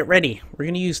 get ready. We're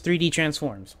going to use 3D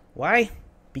transforms. Why?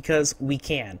 Because we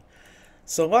can.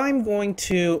 So I'm going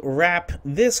to wrap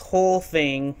this whole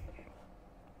thing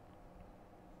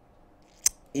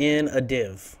in a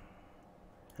div.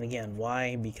 And again,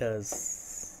 why?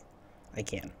 Because I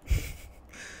can.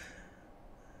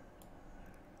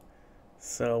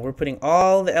 So we're putting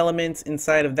all the elements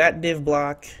inside of that div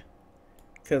block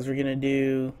because we're going to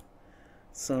do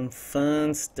some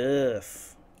fun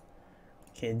stuff.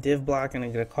 Okay, div block, and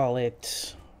I'm going to call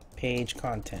it page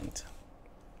content.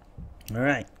 All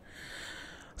right.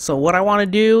 So what I want to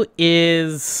do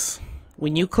is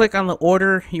when you click on the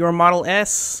order your Model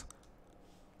S,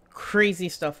 crazy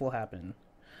stuff will happen.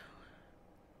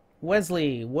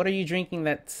 Wesley, what are you drinking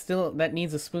that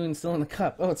needs a spoon still in the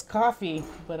cup? Oh, it's coffee,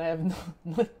 but I have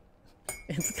no.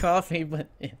 It's coffee, but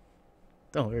yeah,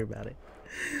 don't worry about it.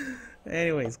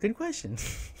 Anyways, good question.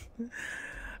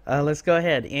 Let's go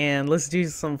ahead and let's do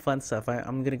some fun stuff.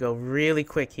 I'm gonna go really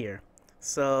quick here.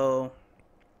 So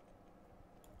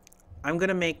I'm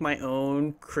gonna make my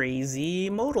own crazy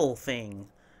modal thing.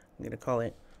 I'm gonna call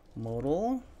it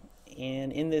modal,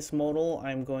 and in this modal,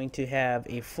 I'm going to have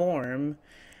a form.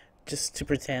 Just to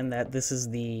pretend that this is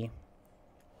the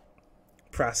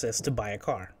process to buy a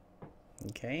car.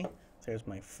 Okay, there's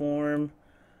my form.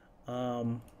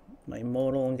 My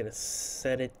modal, I'm gonna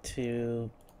set it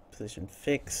to position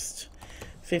fixed,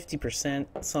 50%.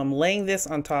 So I'm laying this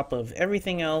on top of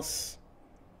everything else,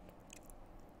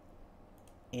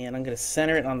 and I'm gonna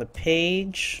center it on the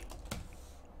page.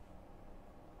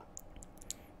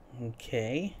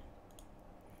 Okay,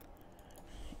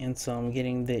 and so I'm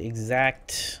getting the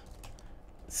exact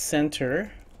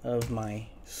center of my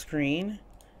screen.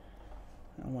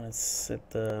 I want to set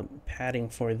the padding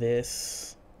for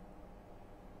this.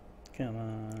 Come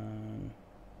on.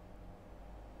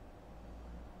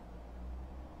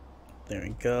 There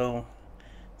we go.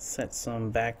 Set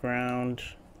some background.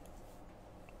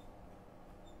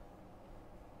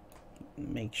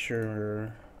 Make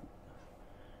sure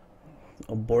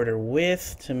a border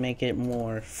width to make it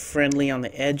more friendly on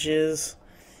the edges,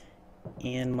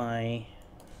 and my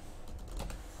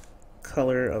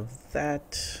color of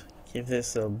that. Give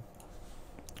this a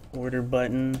order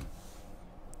button.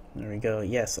 There we go.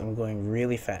 Yes, I'm going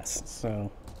really fast. So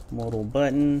modal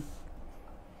button.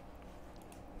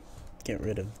 Get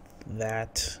rid of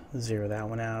that. Zero that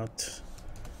one out.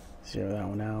 Zero that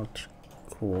one out.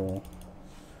 Cool.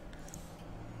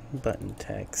 Button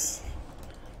text.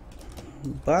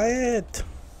 Buy it.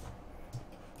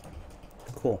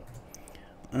 Cool.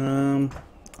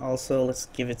 Also, let's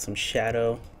give it some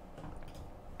shadow.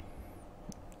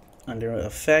 Under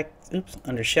effect,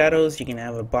 under shadows, you can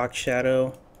have a box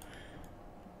shadow.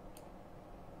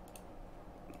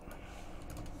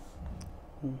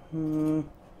 So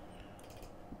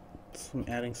I'm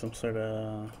adding some sort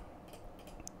of.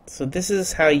 So this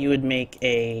is how you would make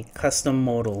a custom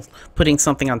modal, putting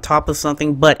something on top of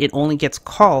something, but it only gets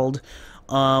called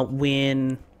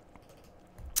when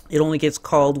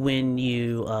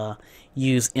you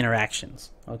use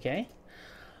interactions. Okay.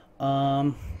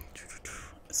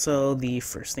 So the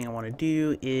first thing I want to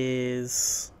do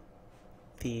is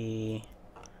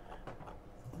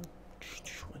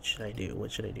what should I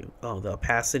do? Oh, the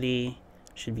opacity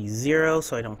should be 0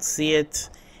 so I don't see it,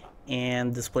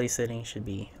 and display setting should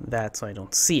be that so I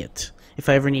don't see it. If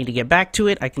I ever need to get back to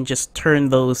it, I can just turn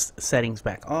those settings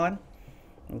back on.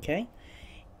 Okay,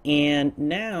 and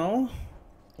now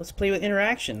let's play with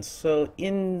interactions. So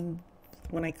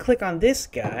when I click on this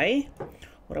guy,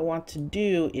 what I want to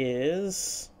do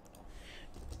is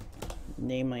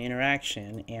name my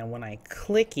interaction, and when I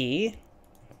clicky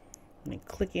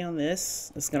on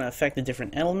this, it's going to affect a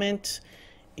different element.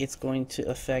 It's going to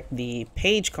affect the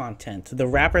page content, the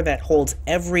wrapper that holds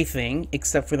everything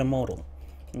except for the modal.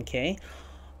 Okay,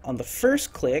 on the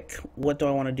first click, what do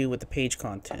I want to do with the page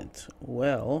content?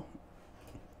 Well,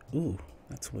 ooh,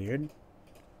 that's weird.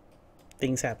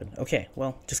 Things happen. Okay,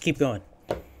 well, just keep going.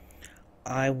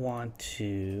 I want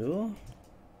to,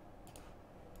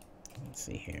 let's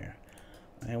see here.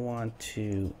 I want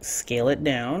to scale it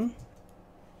down.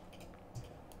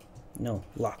 No,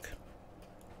 lock.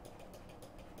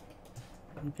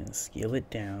 I'm gonna scale it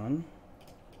down.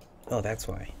 Oh, that's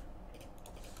why.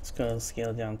 Let's go scale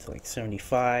it down to like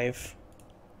 75.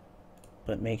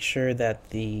 But make sure that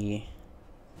the,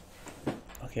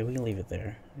 okay, we can leave it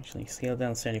there. Actually, scale it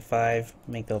down to 75.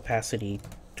 Make the opacity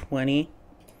 20.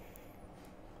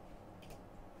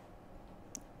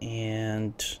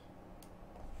 And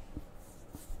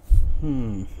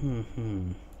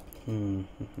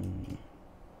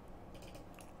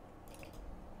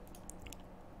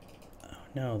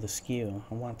no, the skew.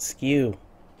 I want skew.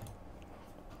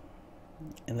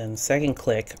 And then second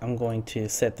click, I'm going to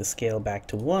set the scale back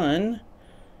to 1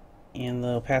 and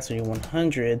the opacity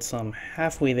 100, so I'm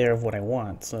halfway there of what I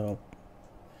want. So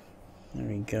there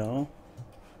we go.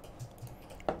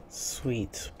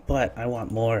 Sweet, but I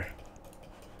want more.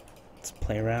 Let's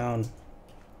play around.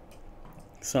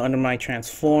 So under my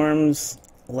transforms,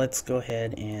 let's go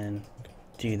ahead and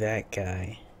do that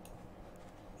guy.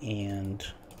 And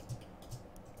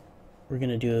we're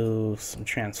gonna do some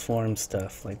transform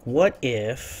stuff. Like, what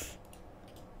if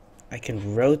I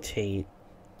can rotate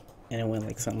and it went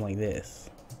like something like this?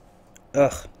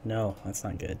 Ugh, no, that's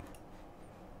not good.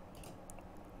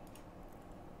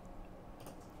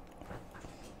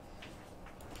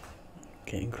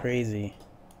 Getting crazy.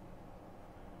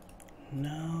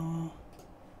 No.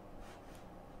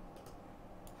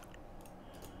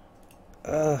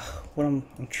 What I'm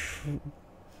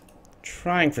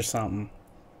trying for something.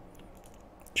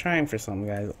 Trying for something,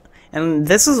 guys. And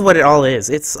this is what it all is.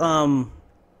 It's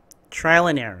trial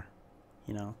and error,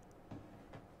 you know.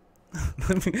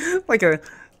 like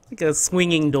a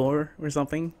swinging door or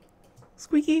something.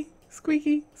 Squeaky,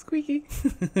 squeaky, squeaky.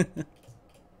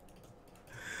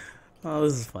 Oh,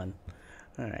 this is fun.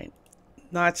 All right.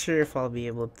 Not sure if I'll be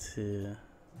able to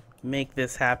make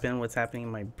this happen, what's happening in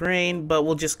my brain, but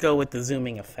we'll just go with the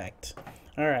zooming effect.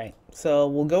 Alright, so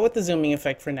we'll go with the zooming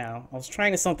effect for now. I was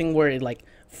trying to something where it like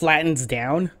flattens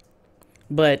down,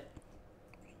 but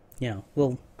you know,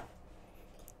 we'll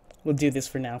do this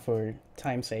for now for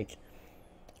time's sake.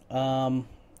 And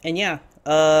yeah,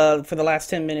 for the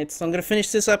last 10 minutes, so I'm gonna finish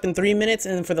this up in 3 minutes,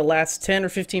 and then for the last 10 or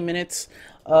 15 minutes,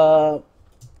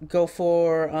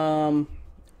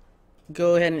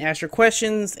 go ahead and ask your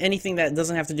questions, anything that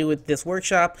doesn't have to do with this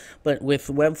workshop, but with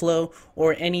Webflow,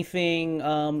 or anything,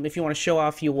 if you want to show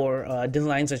off your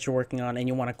designs that you're working on and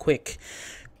you want a quick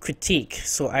critique.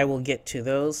 So I will get to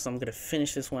those. So I'm going to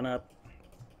finish this one up.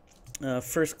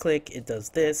 First click, it does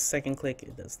this. Second click,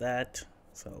 it does that.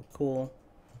 So cool.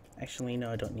 Actually,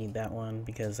 no, I don't need that one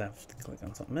because I have to click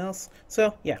on something else.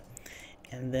 So yeah.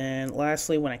 And then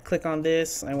lastly, when I click on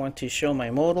this, I want to show my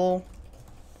modal.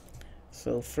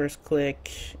 So first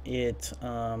click, it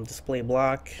display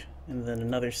block, and then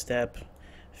another step,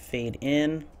 fade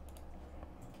in,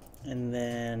 and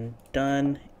then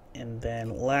done. And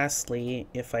then lastly,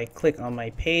 if I click on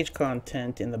my page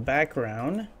content in the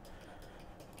background,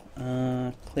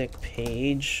 click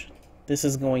page, this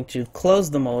is going to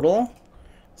close the modal.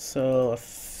 So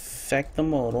affect the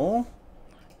modal,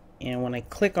 and when I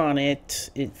click on it,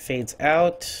 it fades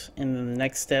out, and then the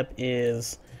next step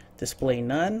is display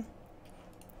none.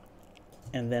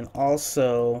 And then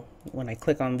also, when I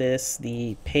click on this,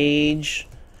 the page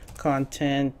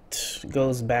content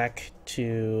goes back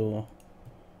to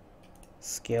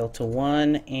scale to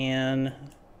 1 and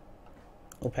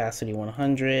opacity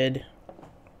 100.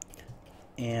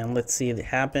 And let's see it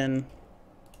happen.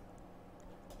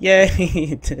 Yay,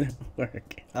 it didn't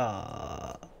work.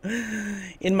 Aww.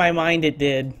 In my mind it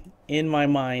did. In my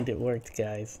mind it worked,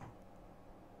 guys.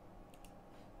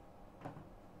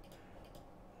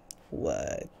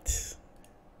 What?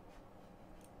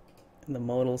 The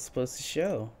modal's supposed to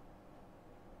show.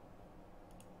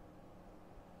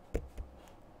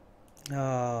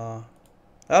 Oh.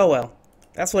 Oh well.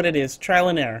 That's what it is. Trial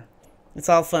and error. It's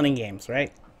all fun and games,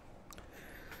 right?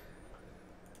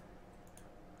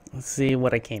 Let's see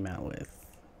what I came out with.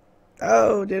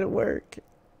 Oh, did it work?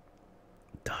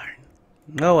 Darn.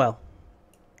 Oh well.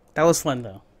 That was fun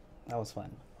though. That was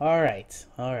fun. Alright.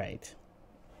 Alright.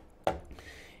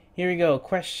 Here we go.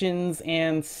 Questions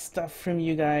and stuff from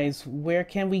you guys. Where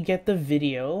can we get the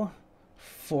video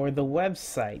for the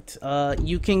website?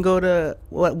 You can go to...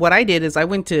 What I did is I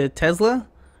went to Tesla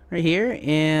right here,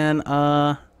 and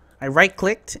I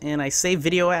right-clicked, and I saved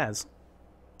video as.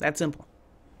 That simple.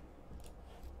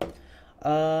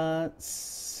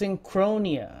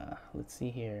 Synchronia. Let's see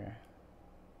here.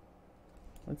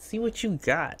 Let's see what you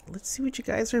got. Let's see what you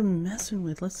guys are messing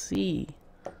with. Let's see.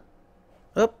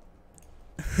 Oh.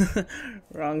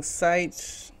 Wrong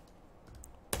site.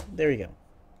 There we go.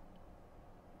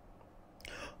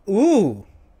 Ooh.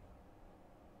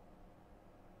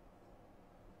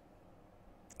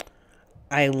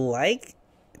 I like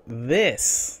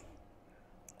this.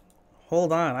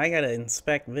 Hold on, I gotta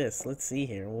inspect this. Let's see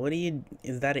here. What do you...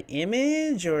 Is that an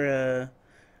image or a...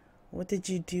 What did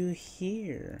you do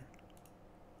here?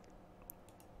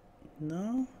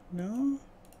 No? No?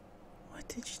 What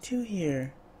did you do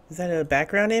here? Is that a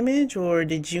background image, or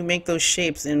did you make those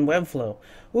shapes in Webflow?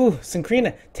 Ooh,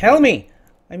 Syncrina, tell me!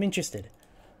 I'm interested.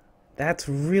 That's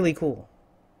really cool.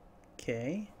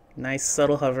 Okay. Nice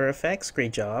subtle hover effects.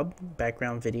 Great job.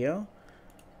 Background video.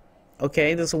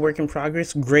 Okay, this is a work in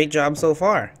progress. Great job so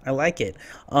far. I like it.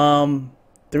 The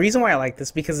reason why I like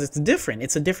this because it's different.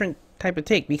 It's a different type of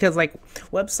take because like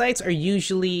websites are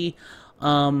usually,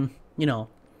 you know,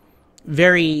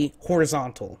 very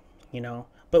horizontal, you know.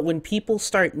 But when people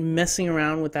start messing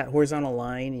around with that horizontal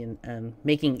line and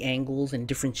making angles and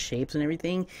different shapes and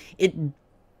everything, it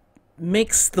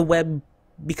makes the web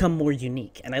become more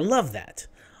unique. And I love that.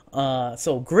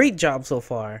 So great job so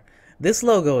far. This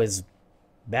logo is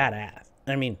badass.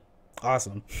 I mean,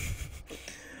 awesome.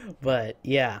 But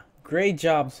yeah, great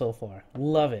job so far.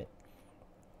 Love it.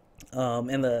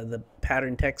 And the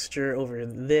pattern texture over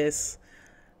this,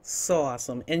 so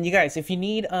awesome. And you guys, if you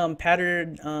need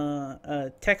pattern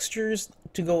textures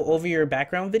to go over your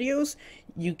background videos,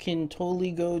 you can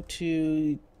totally go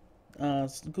to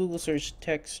Google search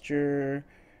texture.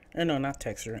 No, not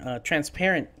texture.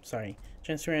 Transparent. Sorry,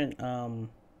 transparent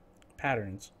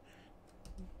patterns.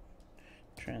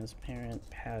 Transparent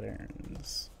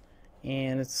patterns,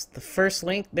 and it's the first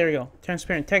link. There you go,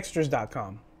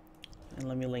 transparenttextures.com. And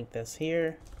let me link this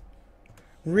here.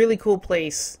 Really cool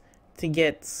place to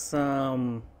get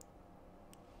some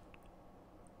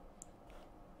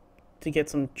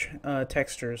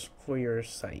textures for your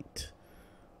site.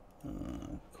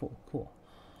 Cool.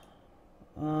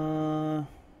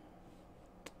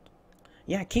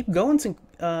 Yeah, keep going,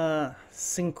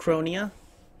 Synchronia.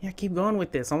 Yeah, keep going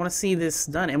with this. I want to see this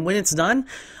done. And when it's done,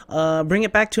 bring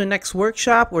it back to a next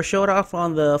workshop or show it off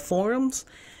on the forums.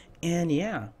 And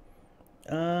yeah.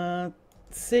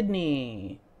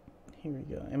 Sydney. Here we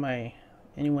go.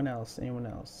 Anyone else?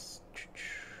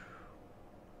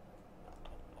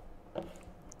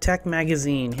 Tech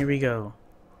Magazine. Here we go.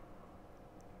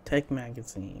 Tech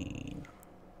Magazine.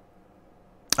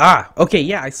 Ah, okay,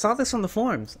 yeah, I saw this on the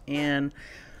forums. And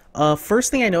first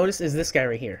thing I noticed is this guy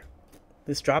right here.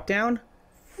 This drop down,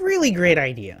 really great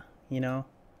idea, you know,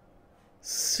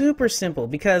 super simple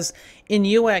because in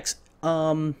UX,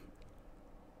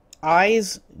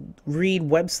 eyes read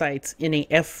websites in a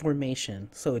F formation.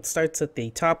 So it starts at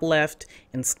the top left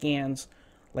and scans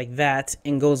like that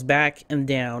and goes back and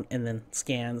down and then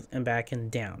scans and back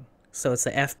and down. So it's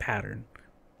the F pattern.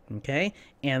 Okay,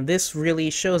 and this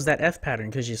really shows that F pattern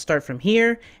because you start from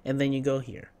here and then you go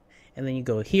here and then you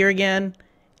go here again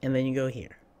and then you go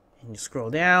here. And you scroll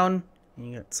down, and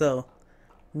you got, so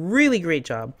really great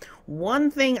job. One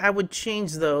thing I would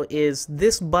change though is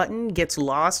this button gets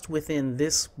lost within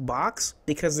this box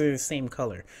because they're the same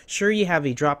color. Sure, you have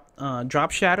a drop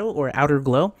shadow or outer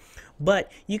glow,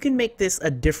 but you can make this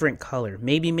a different color.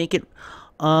 Maybe make it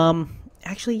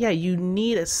actually, yeah, you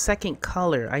need a second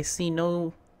color. I see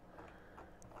no.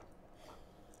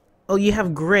 Oh, you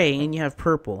have gray and you have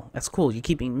purple. That's cool. You're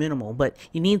keeping minimal, but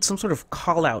you need some sort of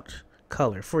call out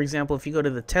color. For example, if you go to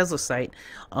the Tesla site,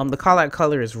 the callout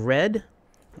color is red.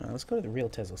 Let's go to the real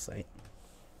Tesla site.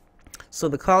 So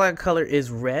the callout color is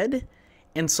red,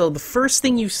 and so the first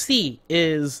thing you see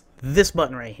is this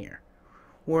button right here.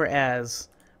 Whereas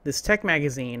this Tech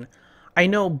Magazine, I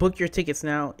know book your tickets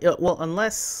now. Well,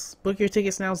 unless book your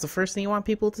tickets now is the first thing you want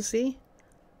people to see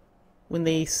when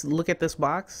they look at this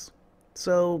box.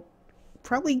 So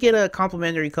probably get a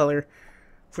complementary color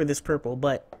for this purple,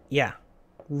 but yeah.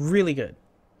 Really good.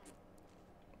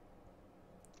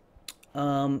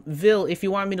 Vil, if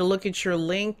you want me to look at your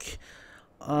link,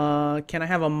 can I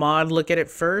have a mod look at it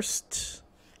first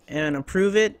and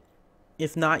approve it?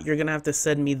 If not, you're gonna have to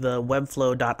send me the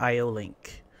webflow.io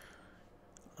link.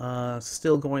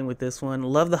 Still going with this one.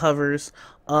 Love the hovers.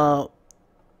 So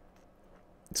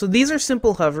these are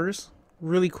simple hovers,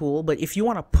 really cool, but if you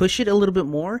want to push it a little bit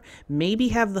more, maybe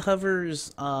have the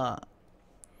hovers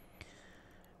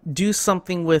do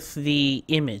something with the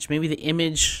image. Maybe the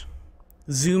image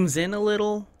zooms in a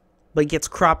little but gets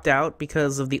cropped out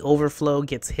because of the overflow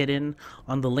gets hidden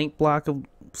on the link block of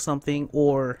something,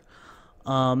 or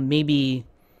maybe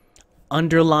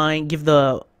underline, give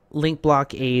the link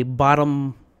block a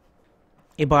bottom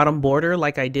border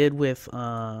like I did with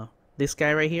this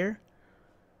guy right here.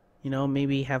 You know,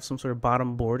 maybe have some sort of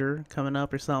bottom border coming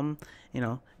up or something. You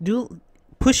know,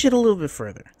 push it a little bit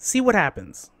further. See what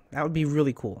happens. That would be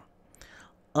really cool.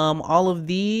 All of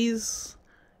these,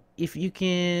 if you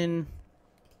can,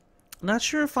 not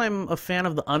sure if I'm a fan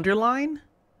of the underline,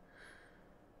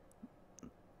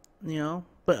 you know,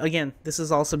 but again, this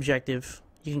is all subjective.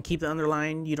 You can keep the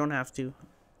underline, you don't have to.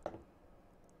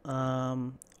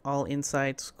 All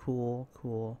insights,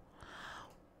 cool.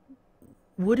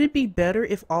 Would it be better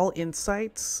if all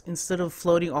insights, instead of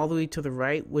floating all the way to the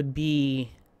right, would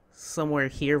be somewhere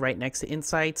here right next to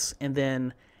insights, and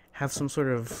then have some sort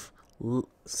of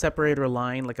separator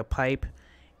line like a pipe,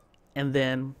 and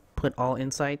then put all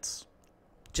insights.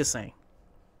 Just saying.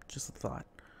 Just a thought.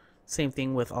 Same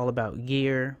thing with all about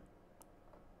gear.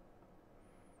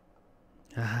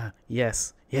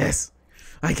 Yes, yes.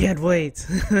 I can't wait.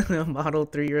 Model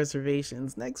 3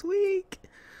 reservations next week.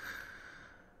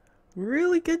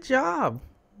 Really good job.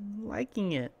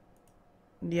 Liking it.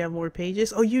 Do you have more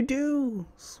pages? Oh, you do.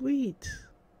 Sweet.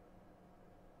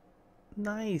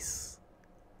 Nice.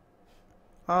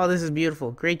 Oh, this is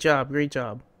beautiful. Great job. Great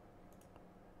job.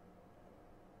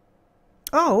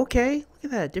 Oh, okay. Look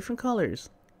at that. Different colors.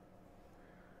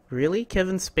 Really?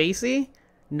 Kevin Spacey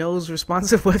knows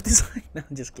responsive web design? No,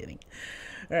 I'm just kidding.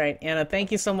 All right, Anna,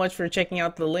 thank you so much for checking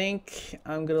out the link.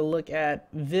 I'm going to look at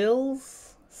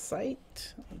Vill's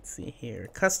site. Let's see here.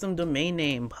 Custom domain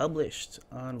name published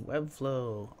on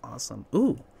Webflow. Awesome.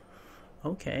 Ooh,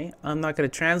 okay. I'm not going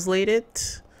to translate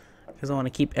it because I want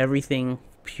to keep everything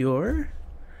pure.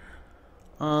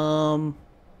 Nice.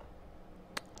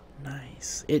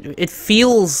 It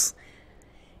feels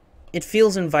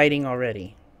inviting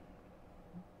already.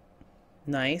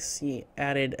 Nice. He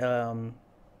added a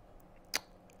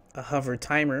hover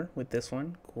timer with this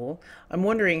one. Cool. I'm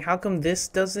wondering how come this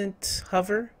doesn't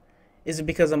hover? Is it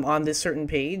because I'm on this certain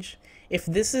page? If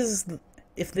this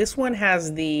one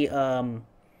has the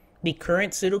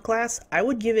current pseudo class, I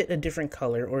would give it a different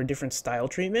color or a different style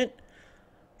treatment.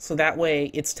 So that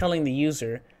way it's telling the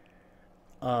user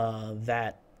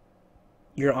that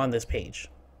you're on this page.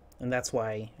 And that's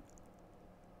why,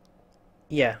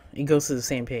 yeah, it goes to the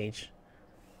same page.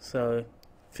 So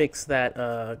fix that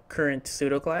current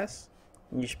pseudo class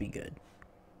and you should be good.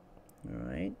 All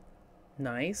right,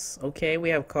 nice. Okay, we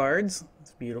have cards.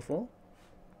 It's beautiful.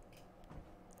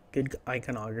 Good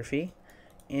iconography.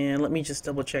 And let me just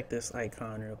double check this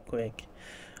icon real quick.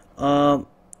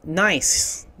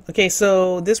 Nice. Okay,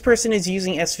 so this person is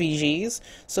using SVGs.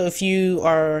 So if you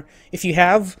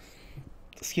have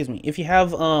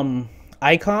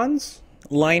icons,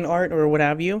 line art or what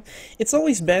have you, it's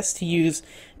always best to use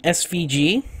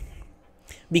SVG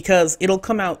because it'll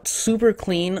come out super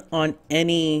clean on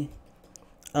any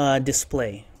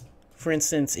display. For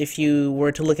instance, if you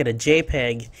were to look at a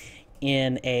JPEG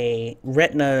in a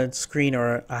Retina screen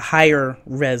or a higher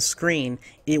res screen,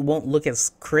 it won't look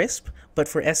as crisp. But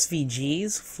for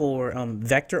SVGs, for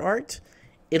vector art,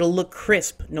 it'll look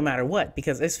crisp no matter what,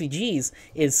 because SVGs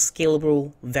is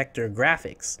scalable vector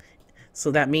graphics.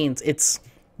 So that means it's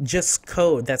just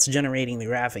code that's generating the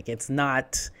graphic. It's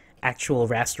not actual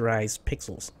rasterized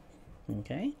pixels.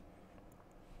 Okay.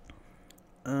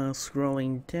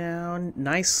 Scrolling down,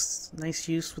 nice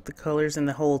use with the colors and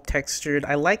the whole textured.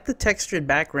 I like the textured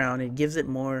background. It gives it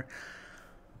more,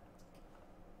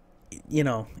 you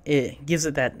know, it gives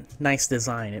it that nice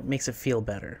design. It makes it feel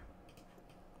better.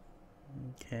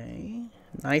 Okay,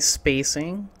 nice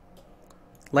spacing.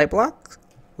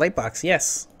 Lightbox,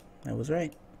 yes, I was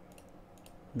right.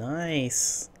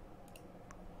 Nice.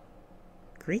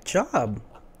 Great job.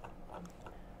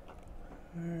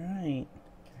 All right.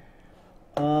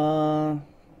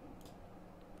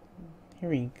 Here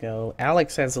we go.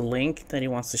 Alex has a link that he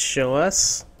wants to show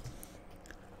us.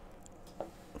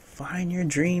 Find your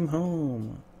dream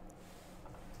home.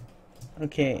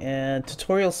 Okay,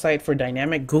 tutorial site for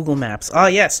dynamic Google Maps. Ah,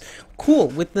 yes, cool.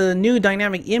 With the new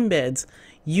dynamic embeds,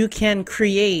 you can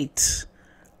create,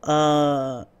 you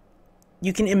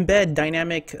can embed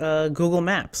dynamic Google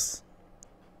Maps.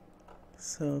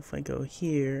 So if I go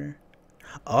here,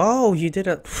 oh, you did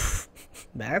a,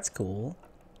 that's cool.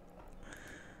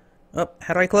 Oh,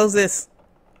 how do I close this?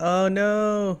 Oh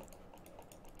no.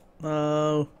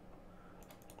 Oh.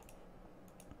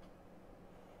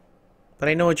 But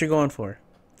I know what you're going for.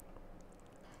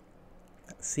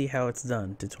 Let's see how it's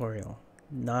done. Tutorial.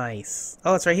 Nice.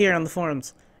 Oh, it's right here on the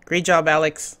forums. Great job,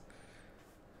 Alex.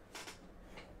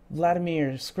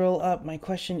 Vladimir, scroll up. My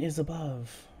question is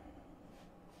above.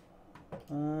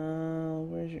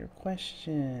 Where's your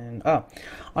question? Oh,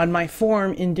 on my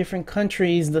form in different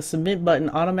countries, the submit button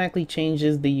automatically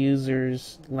changes the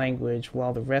user's language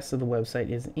while the rest of the website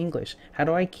is English. How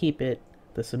do I keep it,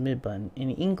 the submit button,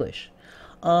 in English?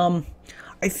 I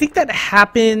think that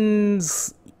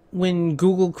happens when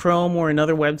Google Chrome or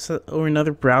another website or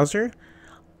another browser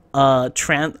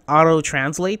auto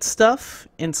translates stuff,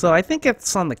 and so I think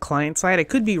it's on the client side. I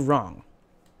could be wrong,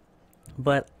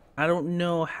 but I don't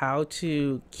know how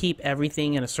to keep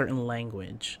everything in a certain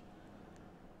language.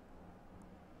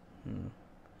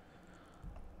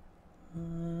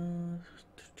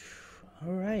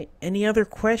 All right. Any other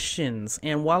questions?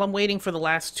 And while I'm waiting for the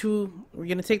last two, we're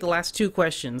going to take the last two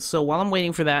questions. So while I'm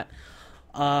waiting for that,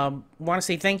 Want to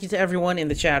say thank you to everyone in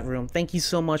the chat room. Thank you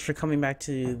so much for coming back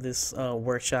to this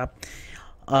workshop.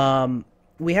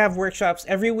 We have workshops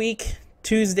every week,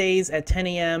 Tuesdays at 10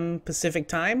 a.m. Pacific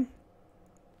time.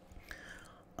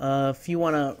 If you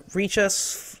want to reach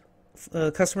us,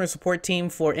 customer support team,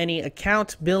 for any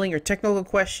account, billing, or technical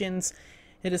questions,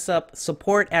 hit us up,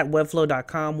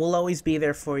 support@webflow.com. We'll always be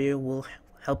there for you. We'll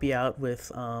help you out with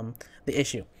the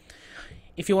issue.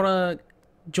 If you want to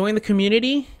join the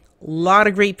community, a lot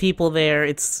of great people there.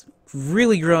 It's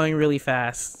really growing really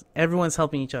fast. Everyone's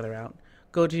helping each other out.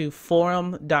 Go to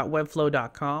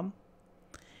forum.webflow.com.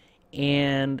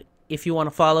 And if you want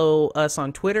to follow us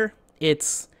on Twitter,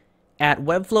 it's at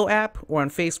Webflow app, or on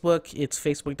Facebook, it's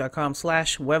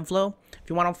facebook.com/Webflow. If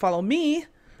you want to follow me,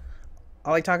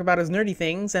 all I talk about is nerdy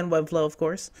things and Webflow, of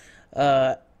course.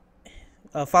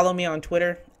 Follow me on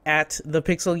Twitter at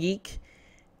ThePixelGeek.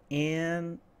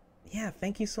 And yeah,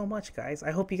 thank you so much, guys.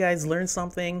 I hope you guys learned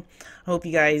something. I hope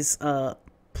you guys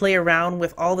play around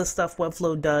with all the stuff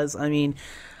Webflow does. I mean,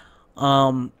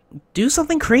 do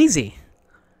something crazy.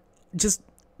 Just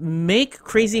make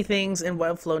crazy things in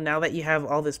Webflow now that you have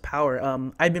all this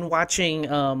power. I've been watching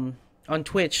on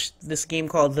Twitch this game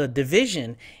called The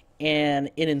Division, and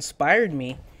it inspired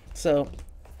me. So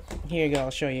here you go,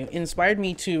 I'll show you. It inspired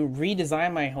me to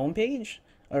redesign my homepage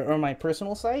or my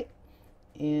personal site.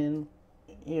 And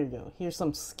here you go. Here's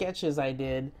some sketches I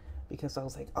did because I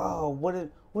was like, oh,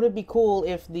 would it be cool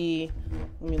if the,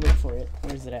 let me look for it.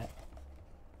 Where's it at?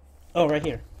 Oh, right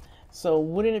here. So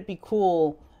wouldn't it be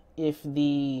cool if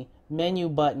the menu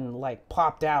button like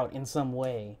popped out in some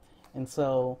way? And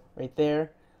so right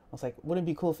there, I was like, wouldn't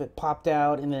it be cool if it popped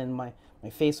out and then my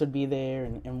face would be there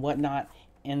and whatnot.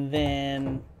 And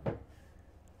then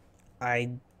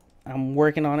I'm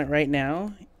working on it right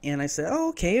now, and I said, oh,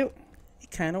 okay,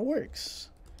 it kind of works.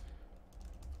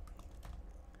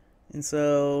 And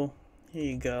so here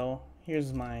you go.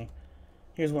 Here's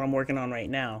what I'm working on right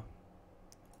now.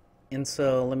 And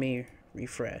so let me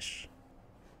refresh.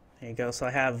 There you go. So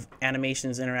I have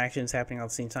animations, interactions happening all at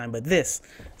the same time. But this,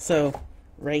 so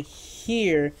right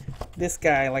here, this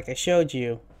guy, like I showed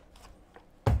you,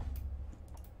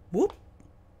 whoop,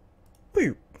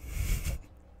 whoop.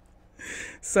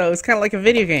 So it's kind of like a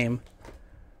video game.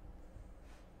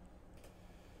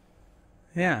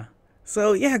 Yeah.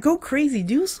 So yeah, go crazy.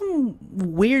 Do some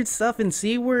weird stuff and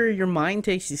see where your mind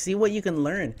takes you. See what you can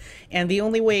learn. And the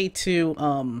only way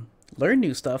to learn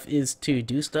new stuff is to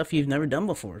do stuff you've never done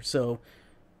before. So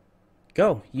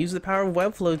go. Use the power of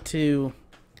Webflow to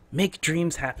make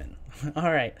dreams happen.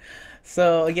 All right.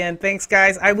 So again, thanks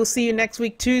guys. I will see you next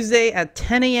week, Tuesday at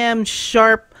 10 a.m.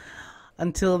 sharp.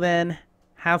 Until then,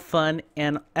 have fun.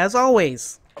 And as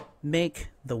always, make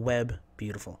the web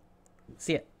beautiful.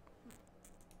 See ya.